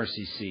week at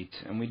Mercy Seat,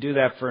 and we do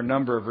that for a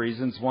number of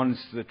reasons. One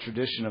is the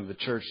tradition of the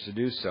church to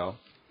do so.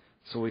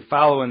 So we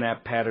follow in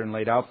that pattern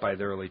laid out by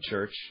the early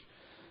church,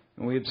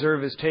 and we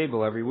observe His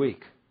table every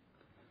week.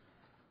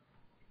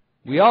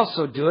 We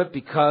also do it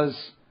because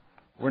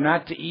we're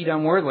not to eat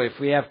unworthily. If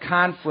we have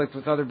conflict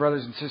with other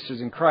brothers and sisters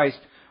in Christ,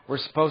 we're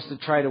supposed to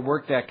try to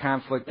work that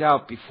conflict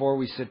out before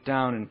we sit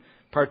down and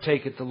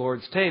partake at the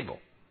Lord's table.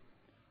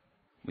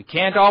 We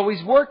can't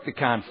always work the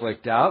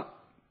conflict out,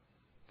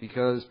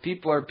 because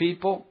people are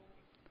people,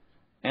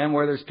 and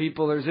where there's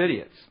people, there's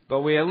idiots.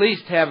 But we at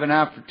least have an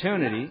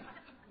opportunity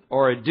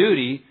or a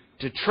duty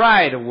to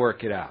try to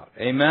work it out.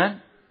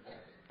 Amen?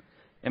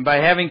 And by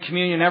having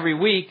communion every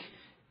week,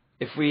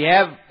 if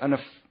we're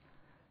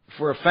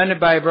offended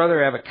by a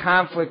brother, or have a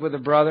conflict with a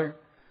brother,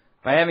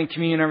 by having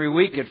communion every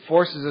week, it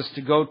forces us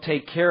to go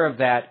take care of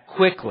that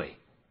quickly.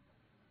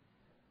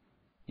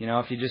 You know,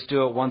 if you just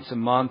do it once a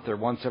month or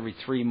once every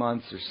 3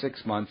 months or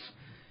 6 months,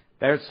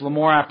 there's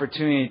more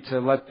opportunity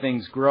to let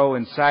things grow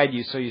inside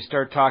you, so you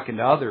start talking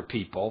to other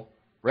people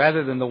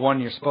rather than the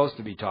one you're supposed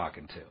to be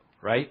talking to,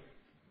 right?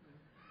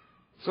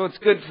 So it's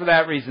good for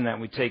that reason that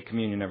we take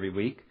communion every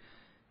week.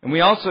 And we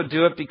also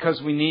do it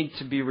because we need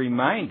to be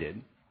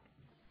reminded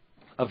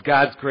of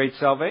God's great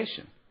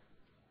salvation.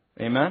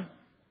 Amen?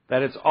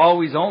 That it's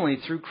always only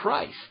through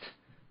Christ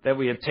that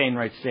we obtain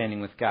right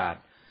standing with God.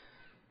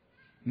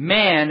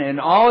 Man, in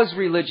all his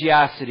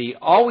religiosity,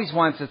 always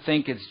wants to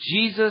think it's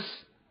Jesus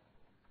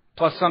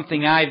plus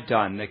something I've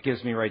done that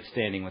gives me right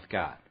standing with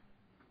God.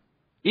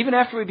 Even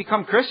after we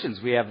become Christians,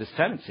 we have this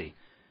tendency.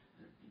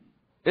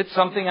 It's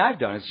something I've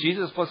done. It's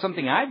Jesus plus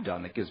something I've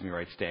done that gives me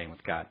right standing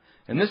with God.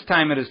 And this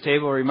time at His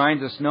table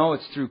reminds us, no,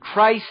 it's through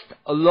Christ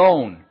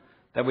alone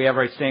that we have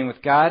right standing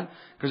with God,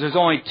 because there's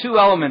only two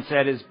elements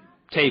at His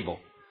table.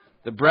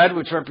 The bread,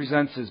 which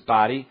represents His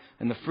body,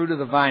 and the fruit of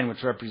the vine,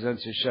 which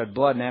represents His shed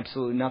blood, and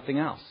absolutely nothing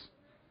else.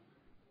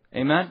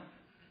 Amen?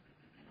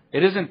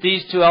 It isn't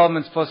these two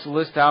elements plus a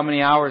list of how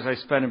many hours I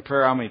spend in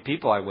prayer, how many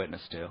people I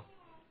witness to.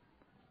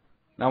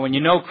 Now, when you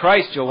know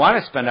Christ, you'll want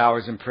to spend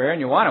hours in prayer and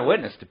you'll want to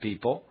witness to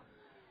people.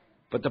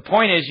 But the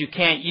point is, you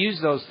can't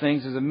use those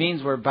things as a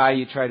means whereby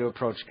you try to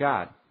approach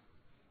God.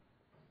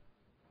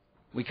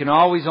 We can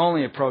always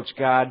only approach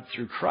God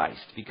through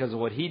Christ because of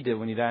what He did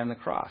when He died on the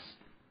cross.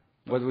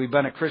 Whether we've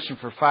been a Christian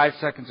for 5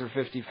 seconds or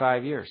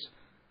 55 years.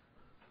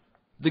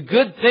 The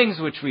good things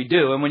which we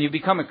do, and when you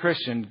become a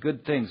Christian,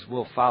 good things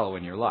will follow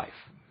in your life.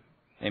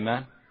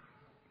 Amen?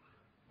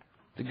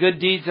 The good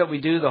deeds that we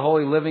do, the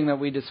holy living that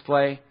we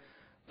display,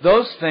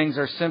 those things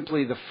are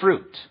simply the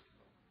fruit,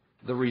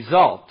 the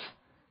result,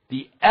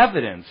 the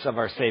evidence of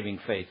our saving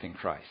faith in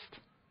Christ.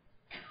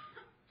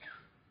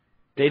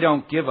 They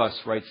don't give us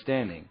right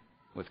standing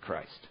with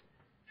Christ.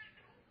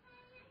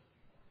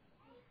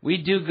 We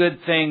do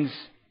good things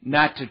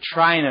not to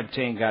try and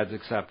obtain God's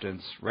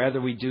acceptance. Rather,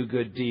 we do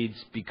good deeds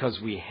because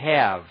we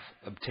have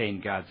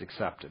obtained God's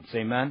acceptance.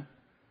 Amen?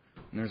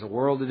 And there's a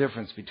world of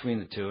difference between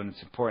the two, and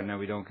it's important that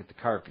we don't get the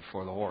cart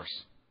before the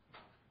horse.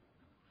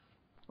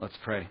 Let's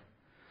pray.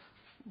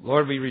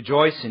 Lord, we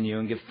rejoice in You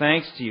and give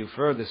thanks to You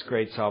for this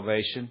great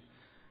salvation.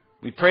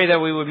 We pray that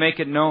we would make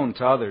it known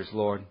to others,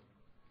 Lord.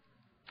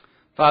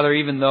 Father,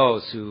 even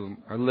those who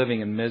are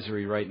living in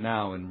misery right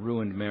now in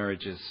ruined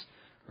marriages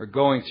or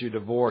going through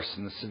divorce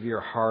and the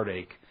severe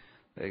heartache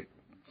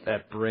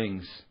that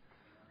brings.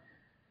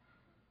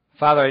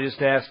 Father, I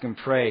just ask and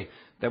pray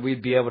that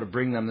we'd be able to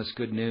bring them this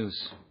good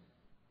news.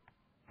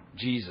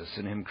 Jesus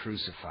and Him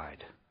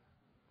crucified.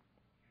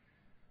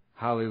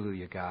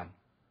 Hallelujah, God.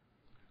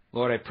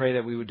 Lord, I pray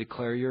that we would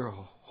declare Your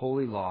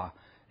holy law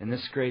and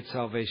this great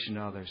salvation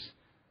to others.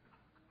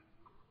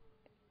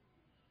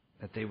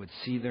 That they would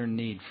see their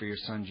need for Your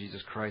Son,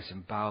 Jesus Christ,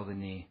 and bow the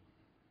knee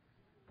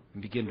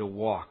and begin to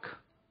walk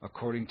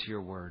according to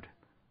Your word.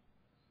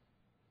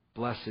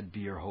 Blessed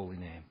be Your holy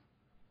name.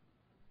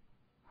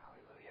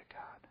 Hallelujah,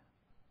 God.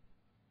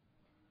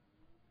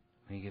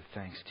 May we give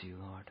thanks to You,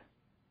 Lord.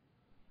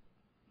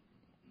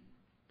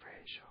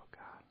 Praise You, oh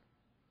God.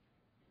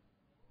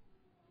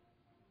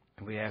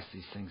 And we ask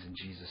these things in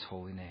Jesus'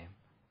 holy name.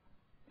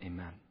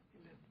 Amen.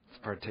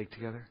 Let's partake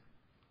together.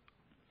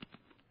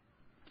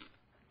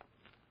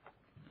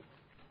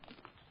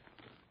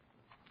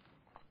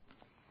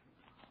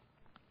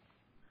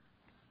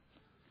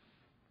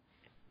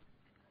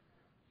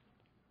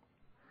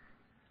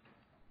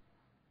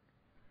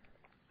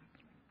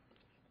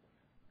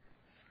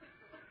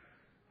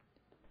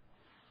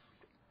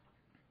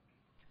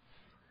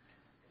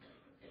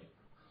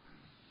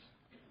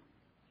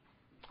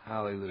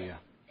 Hallelujah.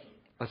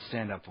 Let's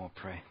stand up and we'll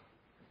pray.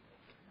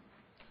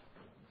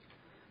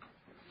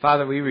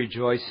 Father, we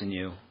rejoice in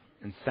You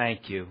and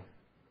thank You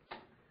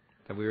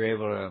that we were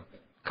able to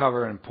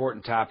cover an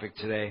important topic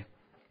today.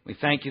 We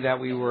thank You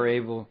that we were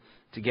able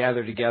to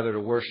gather together to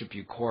worship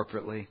You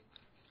corporately.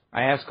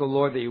 I ask, O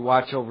Lord, that You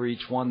watch over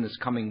each one this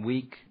coming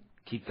week.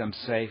 Keep them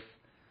safe.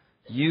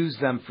 Use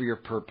them for Your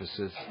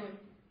purposes.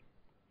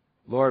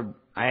 Lord,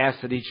 I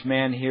ask that each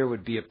man here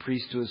would be a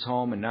priest to his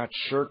home and not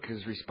shirk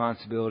his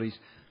responsibilities,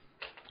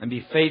 and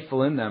be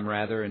faithful in them,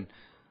 rather, and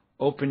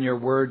open Your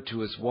word to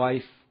his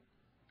wife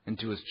and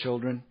to his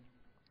children,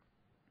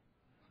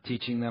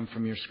 teaching them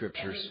from Your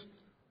scriptures.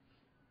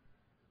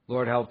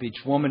 Lord, help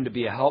each woman to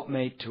be a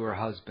helpmate to her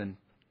husband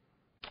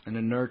and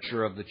a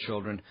nurturer of the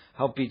children.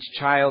 Help each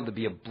child to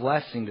be a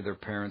blessing to their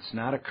parents,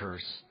 not a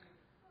curse.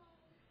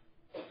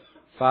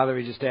 Father,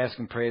 we just ask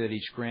and pray that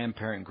each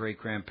grandparent and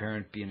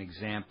great-grandparent be an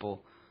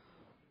example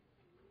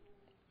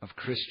of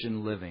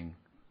Christian living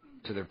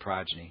to their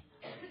progeny.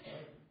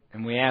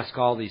 And we ask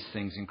all these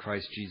things in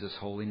Christ Jesus'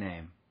 holy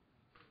name.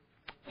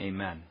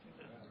 Amen.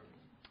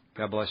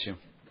 God bless you.